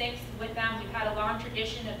kept 6th with them. We've had a long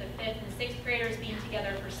tradition of the 5th and 6th graders being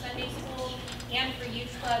together for Sunday school and for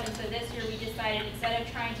youth club. And so this year we decided instead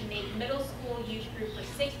of trying to make middle school youth group for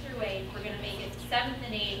 6th through 8th, we're going to make it 7th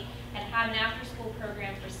and 8th and have an after school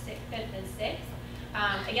program for 5th and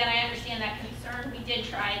 6th. Again, I understand that concern. We did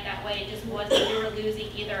try it that way. It just wasn't, we were losing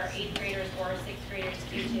either our 8th graders or our 6th graders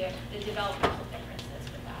due to the developmental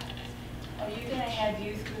differences with that. Are you going to have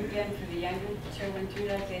youth group again for the younger children too,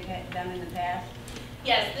 like they've done in the past?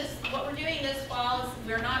 Yes, what we're doing this fall is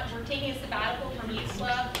we're taking a sabbatical from youth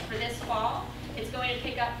club for this fall. It's going to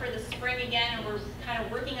pick up for the spring again, and we're kind of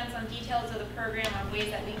working on some details of the program on ways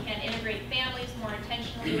that we can integrate families more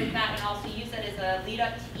intentionally with that and also use it as a lead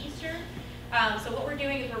up to Easter. So what we're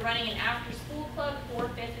doing is we're running an after school club for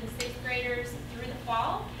 5th and 6th graders through the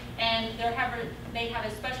fall. And they have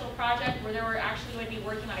a special project where they're actually going to be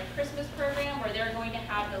working on a Christmas program where they're going to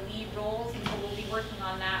have the lead roles, and so we'll be working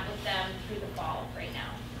on that with them through the fall right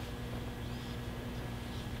now.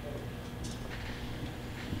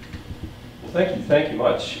 Well, thank you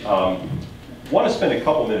much. I want to spend a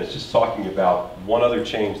couple minutes just talking about one other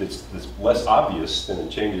change that's less obvious than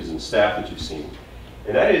the changes in staff that you've seen.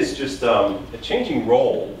 And that is just a changing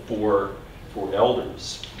role for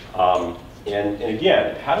elders. And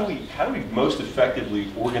again, how do we most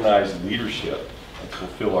effectively organize leadership and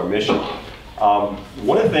fulfill our mission?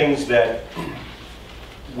 One of the things that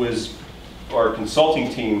was our consulting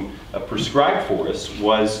team prescribed for us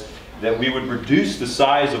was that we would reduce the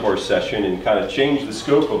size of our session and kind of change the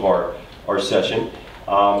scope of our session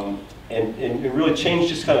and really change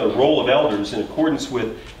just kind of the role of elders in accordance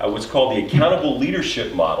with what's called the accountable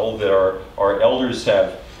leadership model that our elders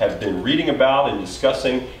have been reading about and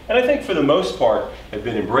discussing, and I think for the most part have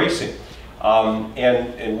been embracing.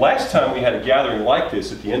 And last time we had a gathering like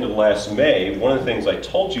this at the end of last May, one of the things I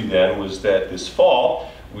told you then was that this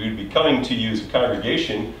fall we would be coming to you as a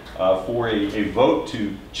congregation for a vote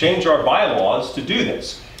to change our bylaws to do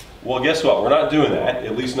this. Well, guess what? We're not doing that,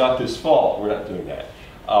 at least not this fall. We're not doing that.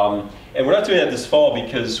 And we're not doing that this fall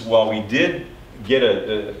because while we did get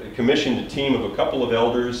a commissioned team of a couple of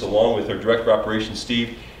elders along with our Director of Operations,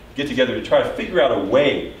 Steve, get together to try to figure out a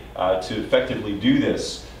way to effectively do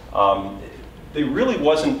this. There really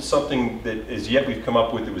wasn't something that as yet we've come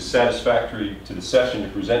up with that was satisfactory to the session to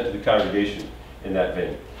present to the congregation. in that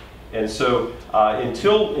vein. And so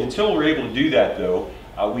until we're able to do that, though,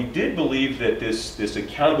 we did believe that this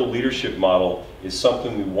accountable leadership model is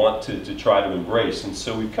something we want to try to embrace. And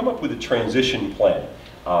so we've come up with a transition plan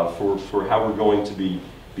for how we're going to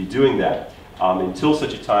be doing that until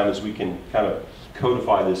such a time as we can kind of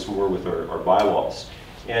codify this more with our bylaws.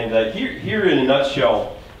 And here in a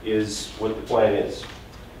nutshell is what the plan is.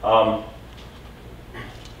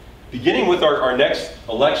 Beginning with our next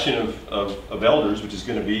election of elders, which is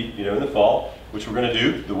going to be in the fall, which we're going to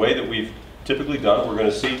do the way that we've typically done. We're going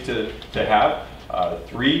to seek to have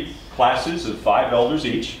 3 classes of 5 elders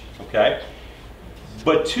each, okay?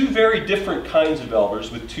 But 2 very different kinds of elders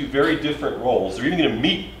with 2 very different roles. They're even going to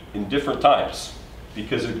meet in different times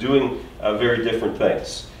because they're doing very different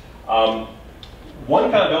things.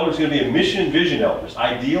 One kind of elder is going to be a mission and vision elders,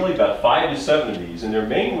 ideally about 5 to 7 of these, and their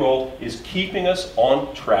main role is keeping us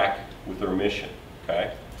on track with our mission,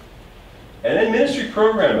 okay? And then ministry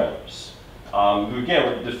program elders, who again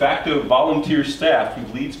are de facto volunteer staff who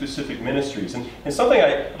lead specific ministries. And something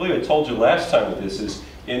I believe I told you last time with this is,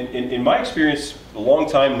 in my experience, a long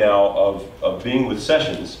time now of being with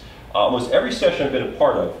sessions, almost every session I've been a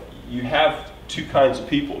part of, you have 2 kinds of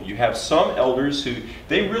people. You have some elders who,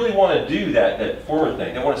 they really want to do that forward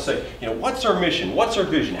thing. They want to say, what's our mission? What's our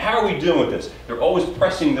vision? How are we doing with this? They're always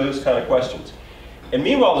pressing those kind of questions. And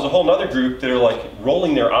meanwhile, there's a whole other group that are like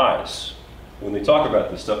rolling their eyes when they talk about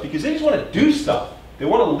this stuff because they just want to do stuff. They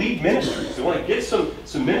want to lead ministries. They want to get some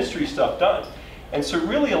ministry stuff done. And so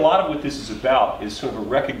really a lot of what this is about is sort of a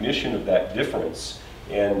recognition of that difference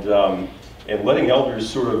and letting elders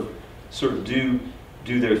sort of do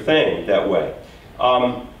their thing that way.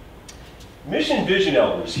 Mission vision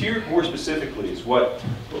elders, here more specifically, is what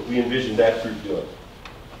we envision that group doing.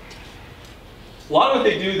 A lot of what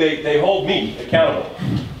they do, they hold me accountable.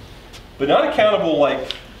 But not accountable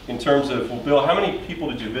like in terms of, well, Bill, how many people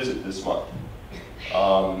did you visit this month?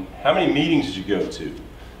 How many meetings did you go to?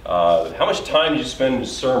 How much time did you spend in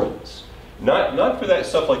sermons? Not for that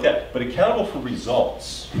stuff like that, but accountable for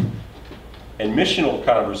results. And missional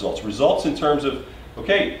kind of results. Results in terms of,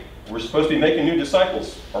 okay, we're supposed to be making new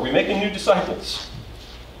disciples. Are we making new disciples?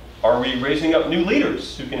 Are we raising up new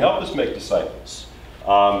leaders who can help us make disciples?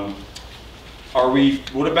 What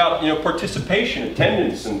about participation,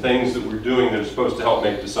 attendance, and things that we're doing that are supposed to help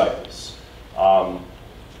make disciples? How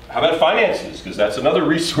about finances? Because that's another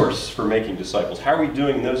resource for making disciples. How are we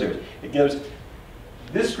doing in those areas? Again,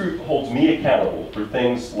 this group holds me accountable for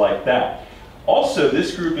things like that. Also,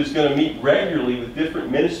 this group is going to meet regularly with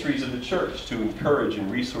different ministries of the church to encourage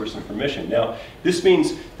and resource and for mission. Now, this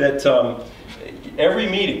means that every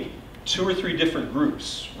meeting, 2 or 3 different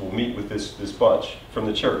groups will meet with this bunch from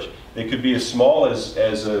the church. They could be as small as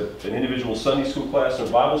an individual Sunday school class and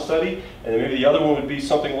a Bible study, and then maybe the other one would be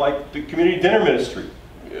something like the community dinner ministry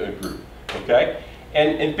group, okay?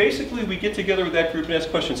 And basically we get together with that group and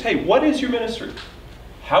ask questions. Hey, what is your ministry?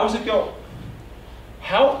 How is it going?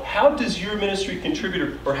 How does your ministry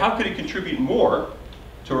contribute, or how could it contribute more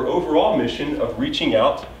to our overall mission of reaching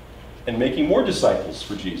out and making more disciples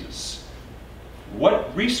for Jesus?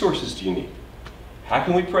 What resources do you need? How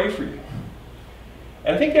can we pray for you?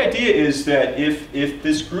 And I think the idea is that if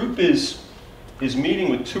this group is meeting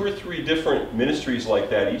with 2 or 3 different ministries like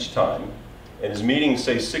that each time, and is meeting,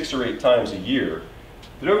 say, 6 or 8 times a year,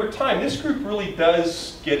 that over time, this group really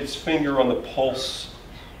does get its finger on the pulse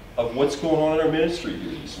of what's going on in our ministry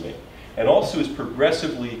here at East Main. And also is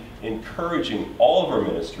progressively encouraging all of our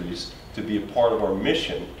ministries to be a part of our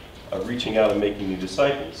mission of reaching out and making new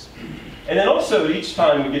disciples. And then also, each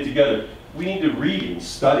time we get together, we need to read and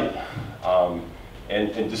study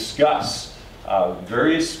and discuss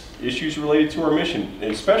various issues related to our mission,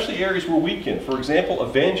 and especially areas where we can. For example,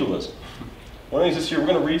 evangelism. One of the things this year, we're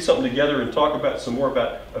going to read something together and talk about some more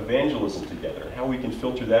about evangelism together and how we can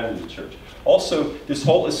filter that into the church. Also, this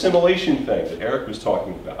whole assimilation thing that Eric was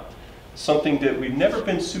talking about, something that we've never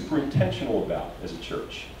been super intentional about as a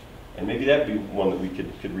church. And maybe that'd be one that we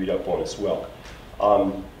could read up on as well.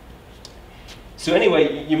 So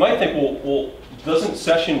anyway, you might think, well, doesn't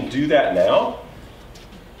Session do that now?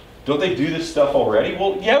 Don't they do this stuff already?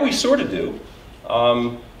 Well, yeah, we sort of do.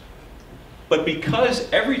 But because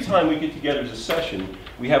every time we get together as a session,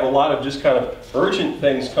 we have a lot of just kind of urgent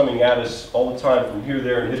things coming at us all the time from here,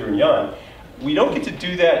 there, and hither and yon, we don't get to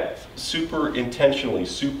do that super intentionally,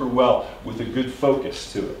 super well, with a good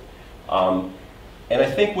focus to it. And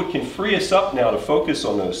I think what can free us up now to focus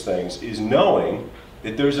on those things is knowing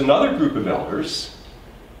that there's another group of elders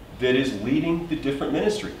that is leading the different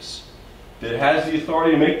ministries, that has the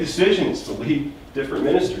authority to make decisions to lead different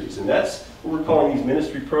ministries. And that's what we're calling these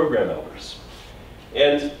ministry program elders.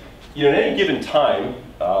 And you know, at any given time,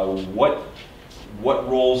 what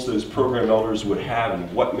roles those program elders would have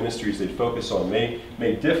and what ministries they focus on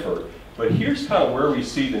may differ. But here's kind of where we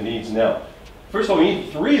see the needs now. First of all, we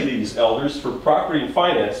need 3 of these elders for property and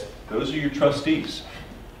finance. Those are your trustees.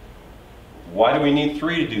 Why do we need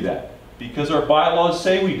 3 to do that? Because our bylaws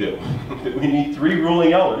say we do. We need 3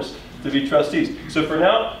 ruling elders to be trustees. So for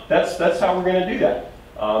now, that's how we're going to do that.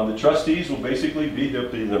 The trustees will basically be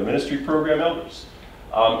the ministry program elders.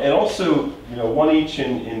 And also, you know, 1 each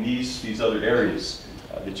in these other areas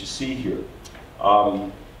that you see here.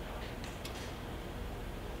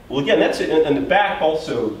 Well, again, that's it. In the back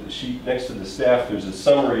also, the sheet next to the staff, there's a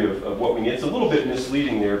summary of what we need. It's a little bit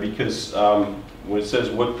misleading there because when it says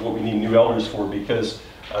what we need new elders for, because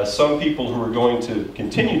some people who are going to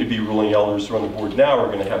continue to be ruling elders who are on the board now are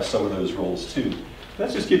going to have some of those roles too.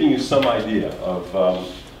 That's just giving you some idea of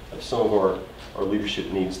some of our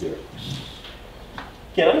leadership needs there.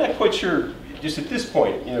 Again, I'm not quite sure, just at this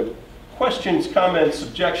point, you know, questions, comments,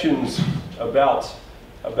 objections about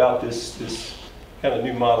this kind of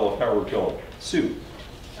new model of how we're going. Sue.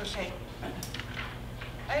 Okay.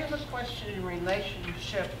 I have a question in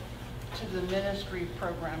relationship to the ministry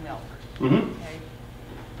program elders. Mm-hmm. Okay.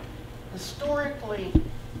 Historically,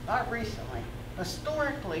 not recently,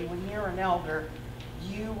 historically, when you're an elder,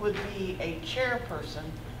 you would be a chairperson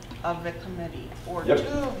of the committee, or Yep. 2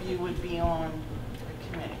 of you would be on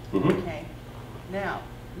the committee. Mm-hmm. Okay. Now,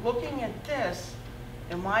 looking at this,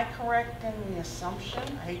 am I correct in the assumption,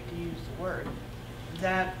 I hate to use the word,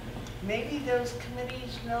 that maybe those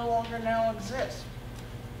committees no longer now exist?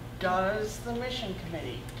 Does the mission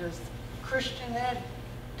committee, does Christian Ed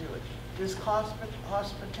do it? Does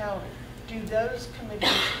hospitality? Do those committees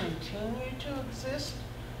continue to exist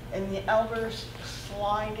and the elders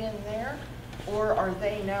slide in there? Or are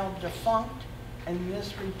they now defunct and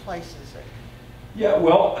this replaces it? Yeah,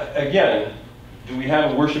 well, again, do we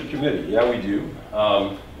have a worship committee? Yeah, we do.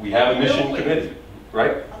 We have a mission committee,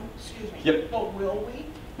 right? Excuse me. Yep. But will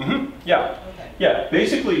we? Mm-hmm. Yeah. Okay. Yeah,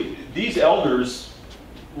 basically, these elders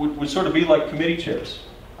would sort of be like committee chairs.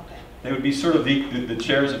 Okay. They would be sort of the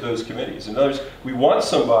chairs of those committees. In other words, we want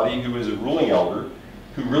somebody who is a ruling elder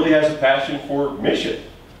who really has a passion for mission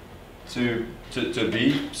to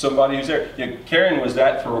be somebody who's there. You know, Karen was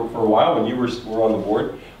that for a while when you were on the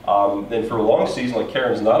board. And for a long season, like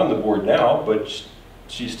Karen's not on the board now, but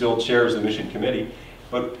she still chairs the mission committee.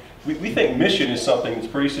 But we think mission is something that's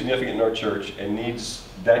pretty significant in our church and needs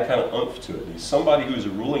that kind of oomph to it. It needs somebody who is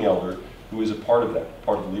a ruling elder who is a part of that,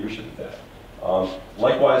 part of the leadership of that.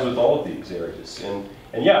 Likewise with all of these areas. And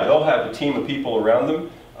yeah, they'll have a team of people around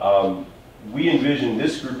them. We envision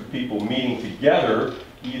this group of people meeting together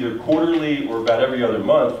either quarterly or about every other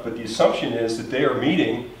month, but the assumption is that they are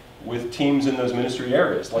meeting with teams in those ministry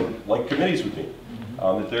areas, like committees would be.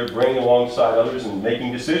 That they're bringing alongside others and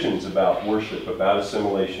making decisions about worship, about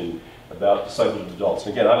assimilation, about discipleship of adults.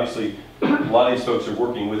 And again, obviously, a lot of these folks are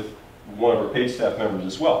working with one of our paid staff members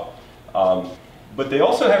as well. But they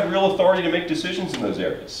also have real authority to make decisions in those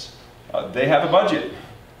areas. They have a budget.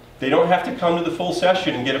 They don't have to come to the full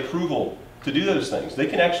session and get approval to do those things. They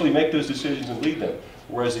can actually make those decisions and lead them.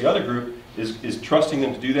 Whereas the other group is trusting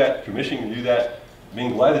them to do that, commissioning them to do that,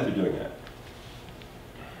 being glad that they're doing that.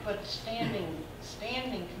 But standing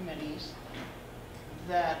committees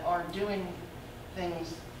that are doing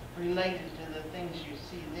things related to the things you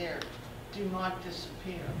see there do not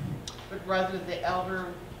disappear, but rather the elder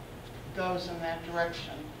goes in that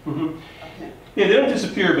direction. Mm-hmm. Okay. Yeah, they don't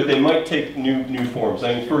disappear, but they might take new forms.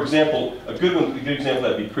 I mean, for example, a good example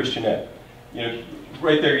of that would be Christian Ed. You know,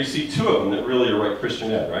 right there you see 2 of them that really are right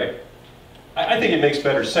Christian Ed, right? I think it makes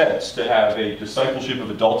better sense to have a discipleship of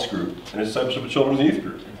adults group and a discipleship of children's and youth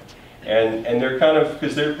group. And they're kind of,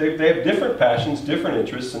 because they have different passions, different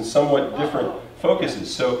interests, and somewhat different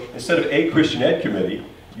focuses. So instead of a Christian Ed committee,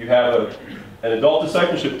 you have an adult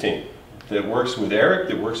discipleship team that works with Eric,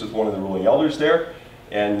 that works with one of the ruling elders there,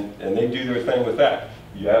 and they do their thing with that.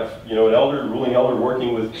 You have, you know, an ruling elder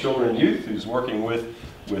working with children and youth who's working with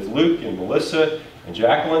Luke and Melissa and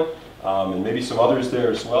Jacqueline, and maybe some others there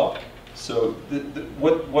as well. So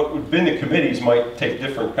what would have been the committees might take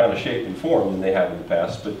different kind of shape and form than they have in the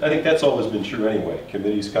past, but I think that's always been true anyway.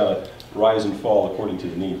 Committees kind of rise and fall according to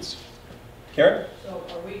the needs. Karen? So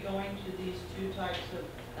are we going to these 2 types of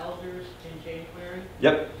elders in January?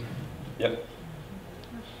 Yep. Yep.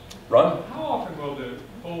 Ron? How often will the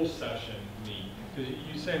full session meet? Because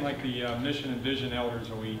you saying like the mission and vision elders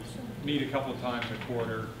will meet a couple of times a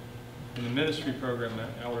quarter, and the ministry program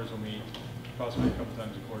elders will meet possibly a couple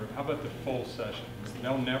times a quarter. How about the full session?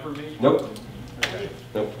 They'll never meet? Nope. Okay.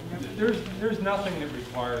 Nope. There's nothing that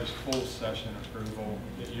requires full session approval.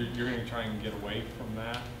 You're going to try and get away from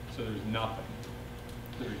that, so there's nothing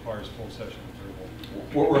that requires full session approval.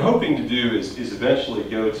 What we're hoping to do is eventually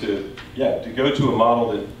go to a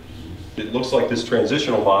model that looks like this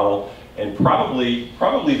transitional model, and probably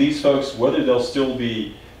these folks, whether they'll still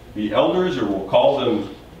be elders or we'll call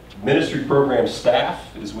them ministry program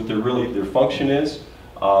staff, is what their function is.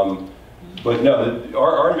 But no,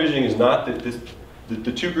 our envisioning is not that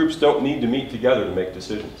the two groups don't need to meet together to make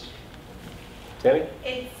decisions. Tammy?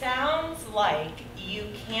 It sounds like you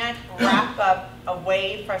can't wrap up a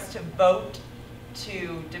way for us to vote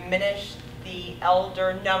to diminish the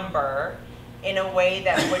elder number in a way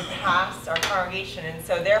that would pass our congregation. And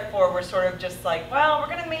so therefore we're sort of just like, well, we're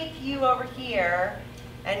going to make you over here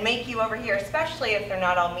and make you over here, especially if they're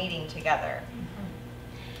not all meeting together.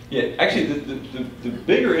 Yeah, actually, the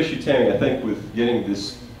bigger issue, Tammy, I think, with getting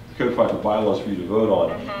this codified for bylaws for you to vote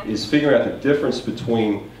on is figuring out the difference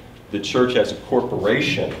between the church as a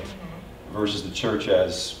corporation versus the church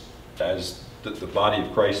as the body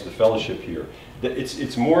of Christ, the fellowship here.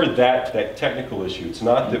 It's more that technical issue. It's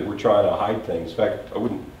not that we're trying to hide things. In fact, I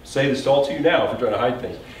wouldn't say this all to you now if we're trying to hide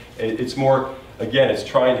things. It's more, again, it's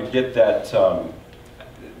trying to get that.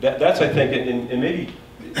 That's, I think, and maybe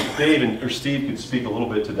Dave or Steve could speak a little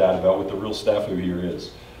bit to that about what the real staff over here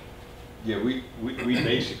is. Yeah, we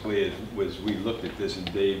basically, as we looked at this,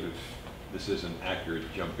 and Dave, if this isn't accurate,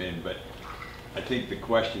 jump in, but I think the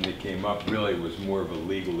question that came up really was more of a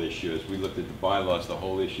legal issue. As we looked at the bylaws, the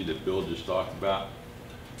whole issue that Bill just talked about,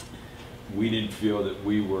 we didn't feel that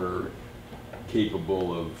we were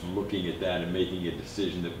capable of looking at that and making a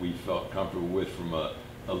decision that we felt comfortable with from a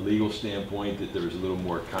legal standpoint, that there was a little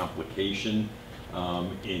more complication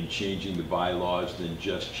in changing the bylaws than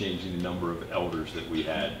just changing the number of elders that we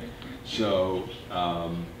had. So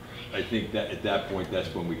I think that at that point,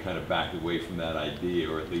 that's when we kind of backed away from that idea,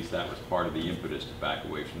 or at least that was part of the impetus to back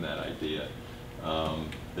away from that idea,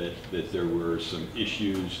 that there were some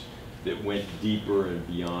issues that went deeper and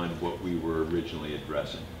beyond what we were originally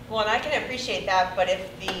addressing. Well, and I can appreciate that, but if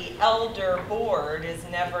the elder board is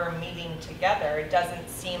never meeting together, it doesn't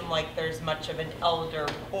seem like there's much of an elder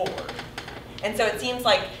board. And so it seems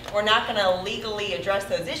like we're not going to legally address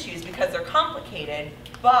those issues because they're complicated,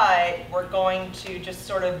 but we're going to just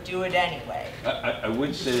sort of do it anyway. I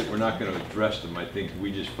wouldn't say that we're not going to address them. I think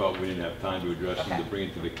we just felt we didn't have time to address them, to bring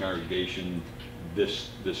it to the congregation this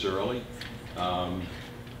early.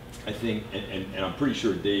 I think, and I'm pretty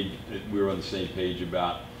sure, Dave, we were on the same page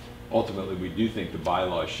about, ultimately, we do think the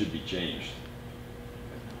bylaws should be changed.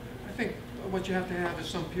 I think what you have to have is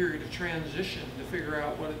some period of transition to figure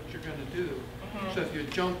out what you're going to do. So if you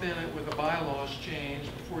jump in it with a bylaws change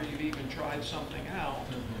before you've even tried something out,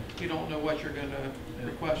 you don't know what you're going to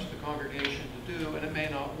request the congregation to do, and it may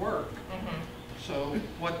not work. So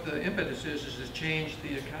what the impetus is to change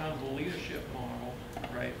the accountable leadership model,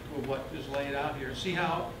 right, with what is laid out here. See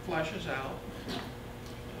how it fleshes out,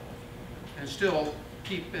 and still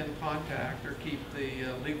keep in contact or keep the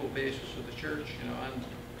legal basis of the church,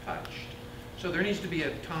 untouched. So there needs to be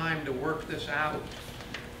a time to work this out.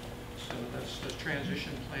 So that's the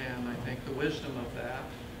transition plan. I think the wisdom of that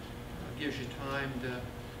gives you time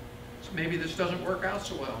to, maybe this doesn't work out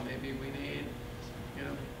so well. Maybe we need,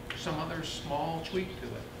 some other small tweak to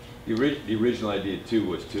it. The original idea too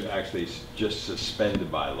was to actually just suspend the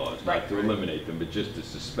bylaws, not to eliminate them, but just to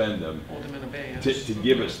suspend them. Hold them in abeyance. To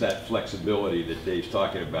give us that flexibility that Dave's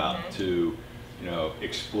talking about to,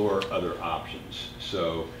 explore other options.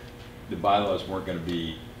 So the bylaws weren't going to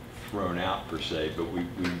be thrown out per se, but we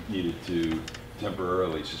needed to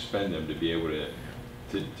temporarily suspend them to be able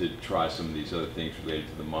to try some of these other things related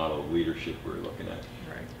to the model of leadership we're looking at.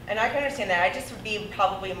 Right. And I can understand that. I just would be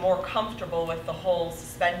probably more comfortable with the whole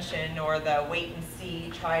suspension or the wait and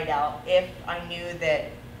see, try it out, if I knew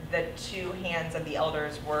that the two hands of the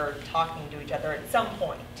elders were talking to each other at some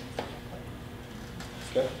point.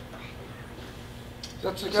 Okay.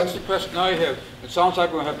 That's the question I have. It sounds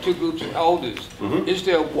like we're going to have two groups of elders. Is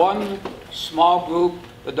there one small group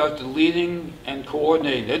that does the leading and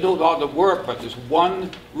coordinating? They do a lot of the work, but this one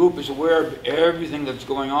group is aware of everything that's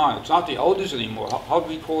going on. It's not the elders anymore. How do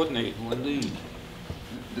we coordinate and lead?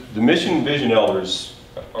 The mission and vision elders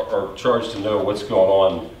are charged to know what's going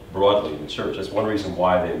on broadly in the church. That's one reason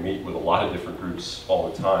why they meet with a lot of different groups all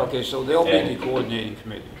the time. Okay, so they'll be the coordinating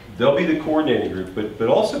committee. They'll be the coordinating group, but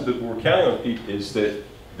also what we're counting on, Pete, is that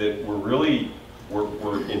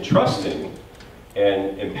we're entrusting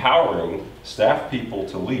and empowering staff people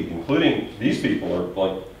to lead, including these people are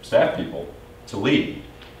like staff people to lead.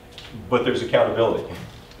 But there's accountability.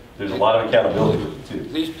 There's a lot of accountability with the too.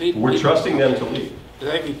 These people. We're trusting them to lead. Do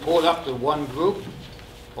they report up to one group,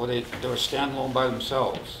 or they're standalone by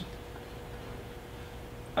themselves?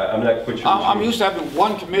 I'm not quite sure. I'm used to having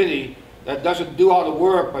one committee that doesn't do all the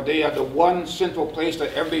work, but they have the one central place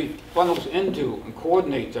that everybody funnels into and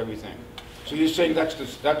coordinates everything. So you're saying that's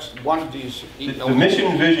one of these... The mission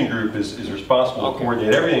and vision group is responsible to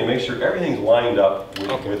coordinate everything and make sure everything's lined up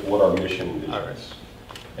with what our mission and vision is.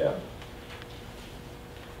 Yeah.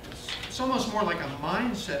 It's almost more like a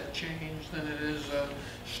mindset change than it is a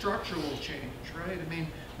structural change, right? I mean,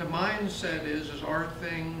 the mindset is are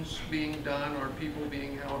things being done, are people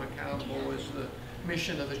being held accountable, is the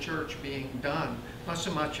mission of the church being done? Not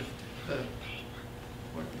so much of the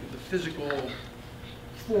physical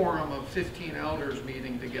forum of 15 elders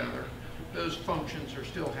meeting together. Those functions are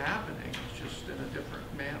still happening, it's just in a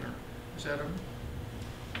different manner. Is that a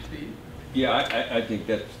Steve? Yeah, I think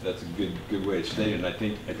that's a good way to state it. And I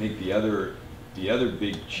think the other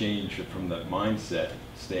big change from the mindset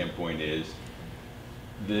standpoint is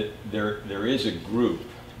that there is a group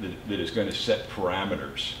that is going to set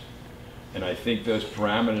parameters, and I think those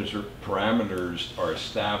parameters are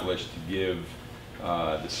established to give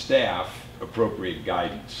the staff appropriate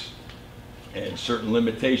guidance and certain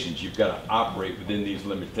limitations. You've got to operate within these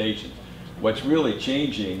limitations. What's really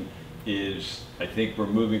changing is, I think we're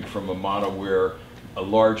moving from a model where a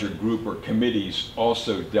larger group or committees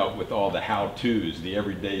also dealt with all the how-tos, the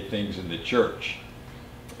everyday things in the church.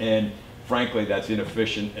 And frankly, that's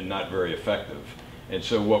inefficient and not very effective. And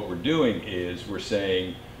so what we're doing is we're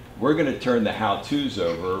saying we're going to turn the how-tos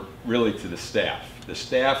over really to the staff. The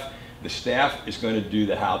staff is going to do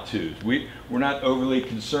the how-tos. We're not overly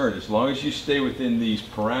concerned. As long as you stay within these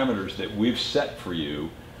parameters that we've set for you,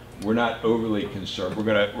 we're not overly concerned. We're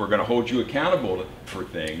going to hold you accountable for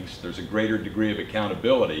things. There's a greater degree of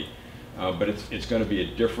accountability, but it's going to be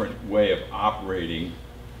a different way of operating.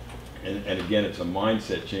 And again, it's a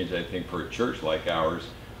mindset change, I think, for a church like ours,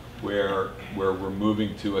 where we're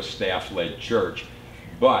moving to a staff-led church.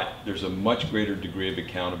 But there's a much greater degree of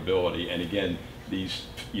accountability. And again, these,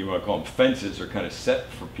 you want to call them fences, are kind of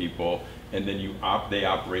set for people, and then they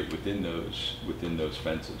operate within those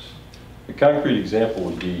fences. A concrete example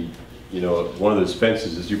would be, one of those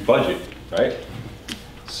fences is your budget, right?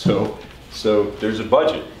 So there's a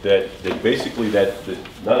budget that basically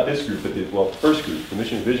not this group, but the first group, the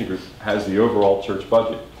mission and vision group, has the overall church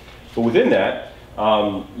budget. But within that,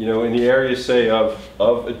 in the area, say, of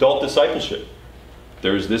adult discipleship,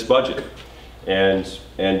 there's this budget. And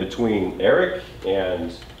between Eric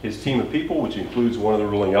and his team of people, which includes one of the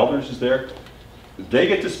ruling elders is there, they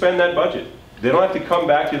get to spend that budget. They don't have to come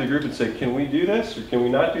back to the group and say, can we do this or can we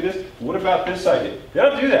not do this? What about this idea? They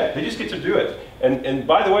don't do that. They just get to do it. And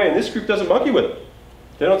by the way, and this group doesn't monkey with it.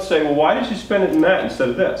 They don't say, well, why did you spend it in that instead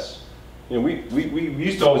of this? We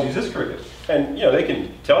used to always use this curriculum. And they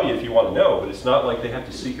can tell you if you want to know, but it's not like they have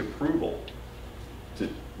to seek approval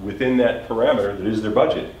within that parameter that is their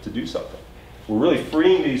budget to do something. We're really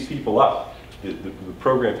freeing these people up, the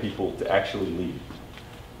program people, to actually lead.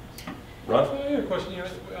 Ron? I have a question. In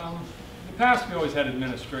the past, we always had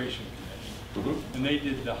administration committee, and they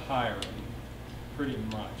did the hiring pretty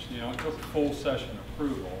much. It took full session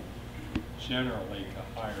approval generally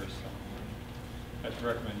to hire someone at the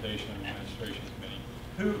recommendation of the administration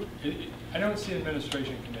committee. I don't see an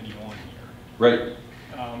administration committee on here. Right.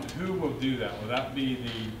 Who will do that? Would that be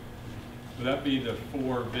the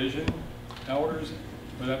 4 vision elders?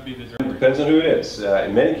 Would that be the director? It depends on who it is.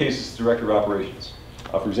 In many cases, it's director of operations.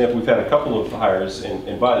 For example, we've had a couple of hires,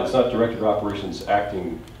 and by that, it's not director of operations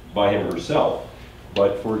acting by him or herself.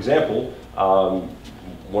 But for example,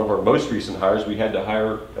 one of our most recent hires, we had to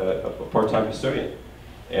hire a part-time custodian.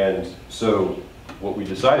 And so what we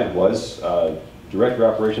decided was, director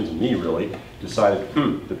of operations and me really, decided,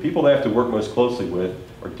 the people they have to work most closely with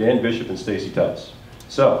are Dan Bishop and Stacy Tubbs.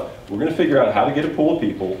 So we're going to figure out how to get a pool of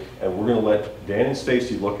people, and we're going to let Dan and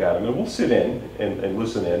Stacy look at them, and we'll sit in and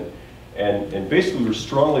listen in. And basically, we're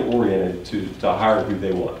strongly oriented to hire who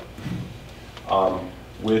they want.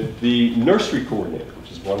 With the nursery coordinator,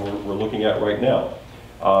 which is one we're looking at right now,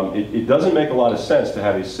 it doesn't make a lot of sense to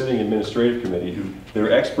have a sitting administrative committee who,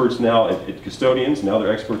 they're experts now at custodians, now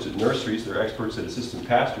they're experts at nurseries, they're experts at assistant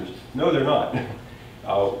pastors. No, they're not.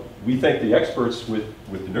 We think the experts with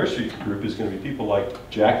the nursery group is going to be people like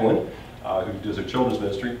Jacqueline, who does our children's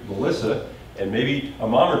ministry, Melissa, and maybe a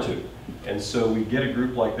mom or two. And so we get a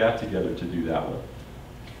group like that together to do that one.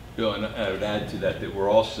 Bill, and I would add to that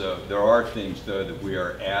there are things though that we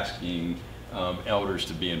are asking elders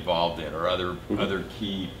to be involved in, or other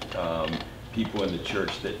key people in the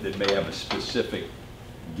church that may have a specific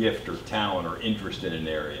gift or talent or interest in an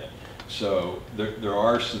area. So there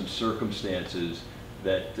are some circumstances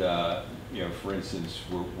that, you know, for instance,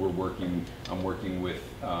 I'm working with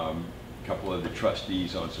a couple of the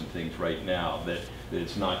trustees on some things right now that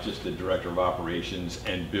it's not just the director of operations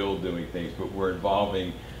and Bill doing things, but we're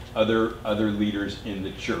involving other leaders in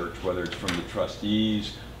the church, whether it's from the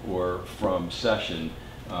trustees or from session,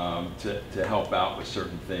 to help out with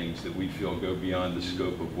certain things that we feel go beyond the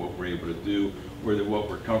scope of what we're able to do, or what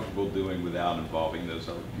we're comfortable doing without involving those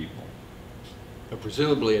other people. But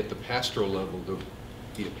presumably at the pastoral level, there'll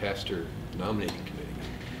be a pastor nominating committee.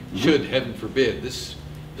 Should, heaven forbid, this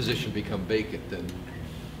position become vacant, then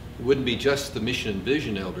it wouldn't be just the mission and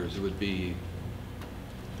vision elders, it would be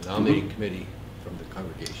a nominating committee from the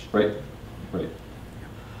congregation. Right, right.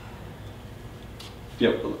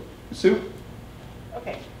 Yep. Sue?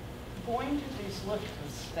 Okay, going to this list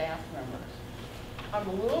of staff members, I'm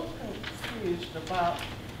a little confused about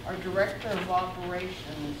our director of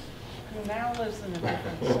operations, who now lives in a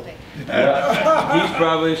different state. He's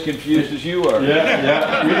probably as confused as you are.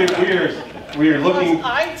 Yeah. We are looking.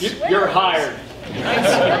 You're hired. I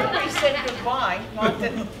swear we said goodbye, not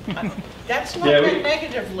that, that's not that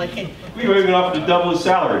negatively. We were even offered to double his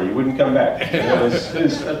salary. He wouldn't come back. It was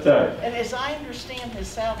that time. And as I understand, his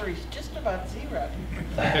salary is just about zero.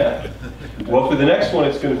 Well, for the next one,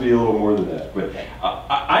 it's going to be a little more than that. But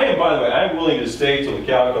I am, by the way, I am willing to stay till the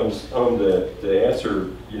cow comes home to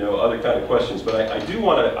answer, you know, other kind of questions. But I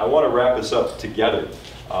want to wrap this up together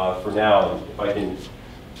for now. If I can,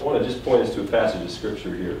 I want to just point us to a passage of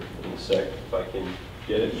scripture here in a sec. If I can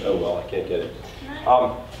get it. Oh well, I can't get it. Can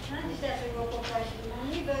I just ask a real quick question?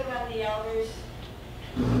 When you go down the elders,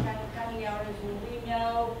 coming elders, will we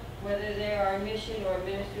know whether they are a mission or a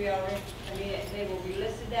ministry elder? I mean, they will be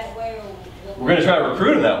listed that way, or we're going to try to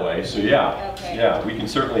recruit them that way. So yeah, okay. Yeah, we can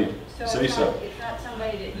certainly say so. It's not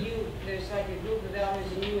somebody that there's like a group of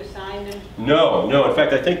elders and you assign them? No. In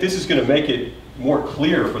fact, I think this is going to make it more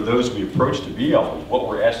clear for those we approach to be elders what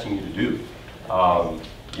we're asking you to do.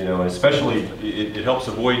 You know, and especially it helps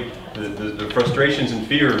avoid the frustrations and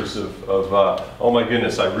fears of oh my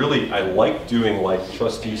goodness, I like doing like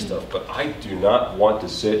trustee stuff, but I do not want to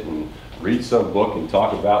sit and read some book and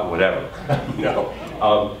talk about whatever.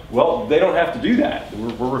 Well, they don't have to do that.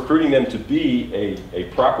 We're recruiting them to be a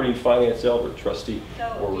property and finance elder, trustee. So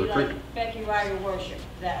it would be like Becky Ryder worship.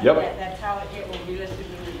 That's how it will be listed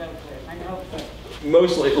in the vote list. I hope so.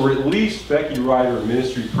 Mostly, or at least Becky Ryder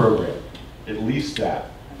ministry program. At least that.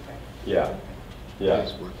 Yeah.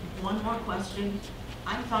 One more question.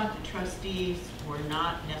 I thought the trustees were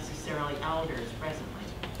not necessarily elders presently.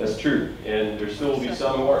 That's true, and there still will be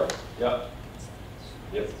some who are. Yep.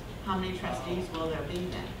 How many trustees will there be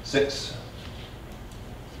then? 6.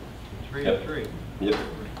 3 and 3. Yep.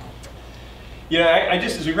 Yeah, I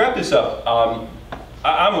just, as we wrap this up,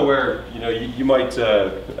 I'm aware, you know, you might,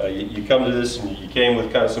 you come to this and you came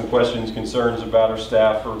with kind of some questions, concerns about our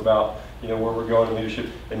staff or about, you know, where we're going in leadership,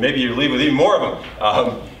 and maybe you leave with even more of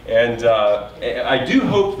them. And I do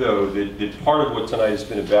hope, though, that part of what tonight has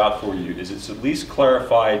been about for you is it's at least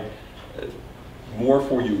clarified more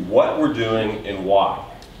for you what we're doing and why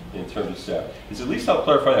in terms of staff. It's at least helped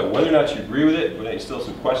clarify that whether or not you agree with it, but you still have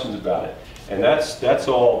some questions about it. And that's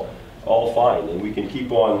all fine, and we can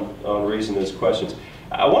keep on raising those questions.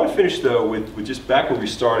 I want to finish, though, with just back where we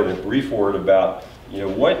started, a brief word about, you know,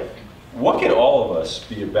 what can all of us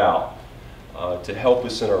be about to help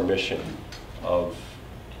us in our mission of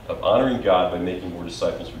honoring God by making more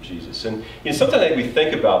disciples for Jesus. And you know, sometimes we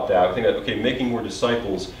think about that. We think that, okay, making more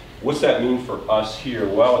disciples, what's that mean for us here?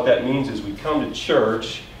 Well, what that means is we come to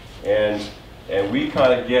church and we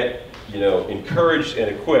kind of get, you know, encouraged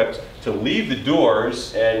and equipped to leave the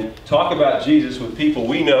doors and talk about Jesus with people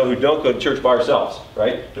we know who don't go to church by ourselves,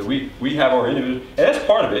 right? That we have our individual, and that's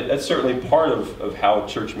part of it. That's certainly part of how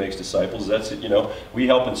church makes disciples. That's it, you know, we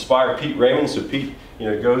help inspire Pete Raymond, so Pete, you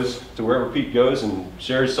know, goes to wherever Pete goes and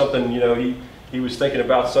shares something, you know, he was thinking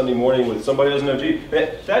about Sunday morning with somebody who doesn't know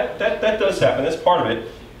Jesus. That does happen. That's part of it.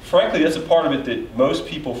 Frankly, that's a part of it that most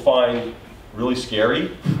people find really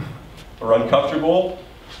scary or uncomfortable.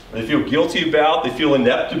 They feel guilty about, they feel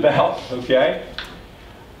inept about, okay?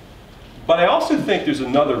 But I also think there's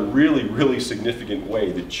another really, really significant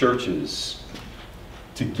way that churches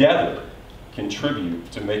together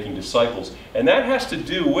contribute to making disciples. And that has to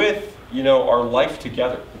do with, you know, our life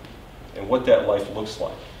together and what that life looks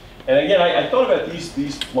like. And again, I thought about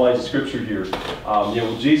these lines of scripture here. You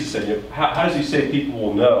know, Jesus said, you know, how does he say people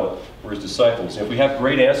will know we're his disciples? You know, if we have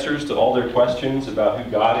great answers to all their questions about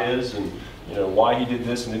who God is and, you know, why he did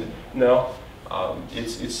this and did, no,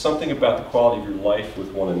 it's something about the quality of your life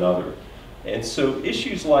with one another. And so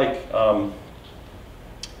issues like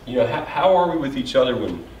you know, how are we with each other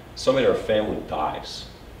when somebody in our family dies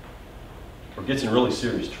or gets in really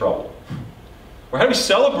serious trouble? Or how do we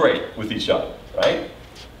celebrate with each other, right?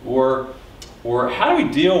 Or how do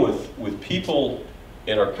we deal with people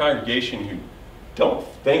in our congregation who don't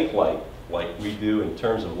think like we do in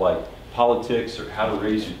terms of like politics or how to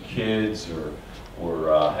raise your kids or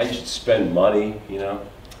how you should spend money, you know?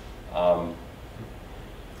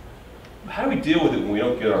 How do we deal with it when we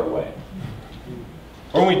don't get our way?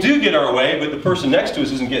 Or when we do get our way, but the person next to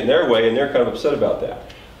us isn't getting their way and they're kind of upset about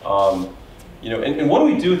that? You know, and what do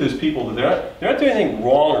we do with those people that they're not doing anything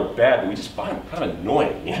wrong or bad, but we just find them kind of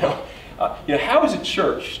annoying, you know? How as a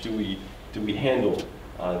church do we handle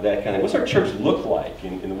that kind of thing? What's our church look like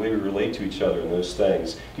in the way we relate to each other and those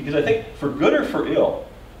things? Because I think for good or for ill,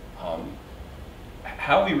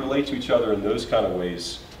 how we relate to each other in those kind of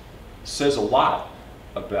ways says a lot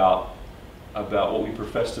about what we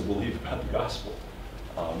profess to believe about the gospel.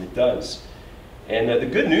 It does. And the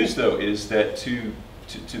good news, though, is that to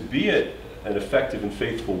be an effective and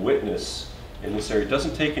faithful witness in this area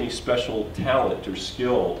doesn't take any special talent or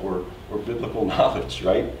skill or biblical knowledge,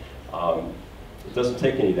 right? It doesn't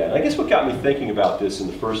take any of that. And I guess what got me thinking about this in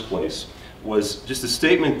the first place was just a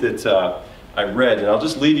statement that I read, and I'll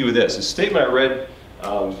just leave you with this. A statement I read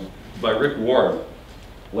by Rick Warren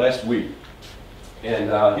last week. And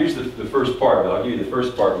here's the first part. I'll give you the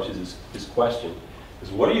first part, which is his question. Is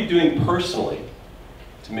what are you doing personally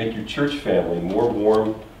to make your church family more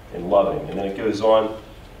warm and loving? And then it goes on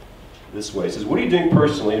this way. It says, what are you doing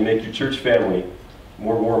personally to make your church family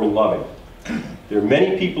more warm and loving? There are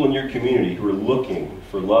many people in your community who are looking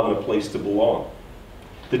for love and a place to belong.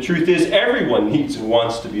 The truth is, everyone needs and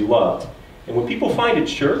wants to be loved. And when people find a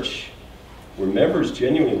church where members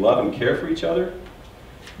genuinely love and care for each other,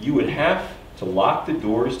 you would have to lock the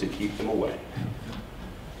doors to keep them away.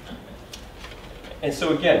 And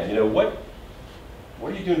so again, you know, what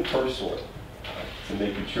are you doing personally to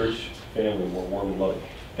make your church family more warm and loving?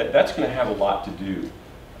 That's going to have a lot to do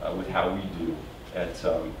with how we do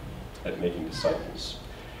at making disciples.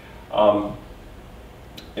 And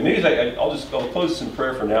maybe I'll close this in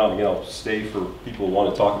prayer for now, and again I'll stay for people who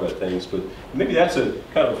want to talk about things, but maybe that's a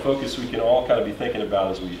kind of a focus we can all kind of be thinking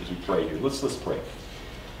about as we pray here. Let's pray.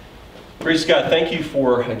 Gracious God, thank you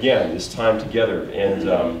for, again, this time together. And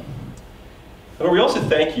Lord, we also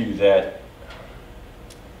thank you that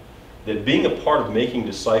being a part of making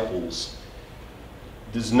disciples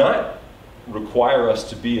does not require us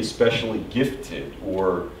to be especially gifted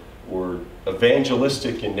or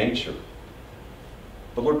evangelistic in nature.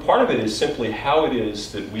 But Lord, part of it is simply how it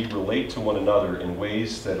is that we relate to one another in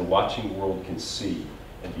ways that a watching world can see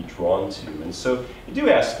and be drawn to. And so I do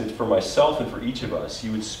ask that for myself and for each of us,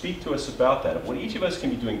 you would speak to us about that, of what each of us can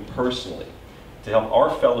be doing personally to help our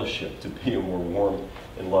fellowship to be a more warm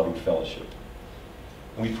and loving fellowship.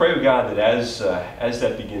 And we pray, oh God, that as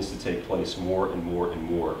that begins to take place more and more and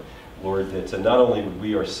more, Lord, that not only would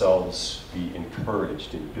we ourselves be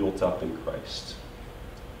encouraged and built up in Christ,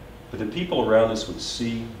 but the people around us would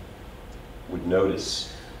see, would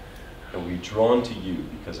notice, and would be drawn to you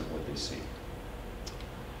because of what they see.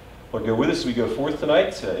 Lord, go with us as we go forth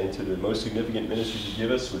tonight into the most significant ministries you give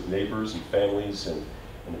us with neighbors and families and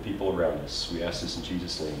the people around us. We ask this in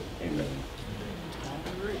Jesus' name. Amen.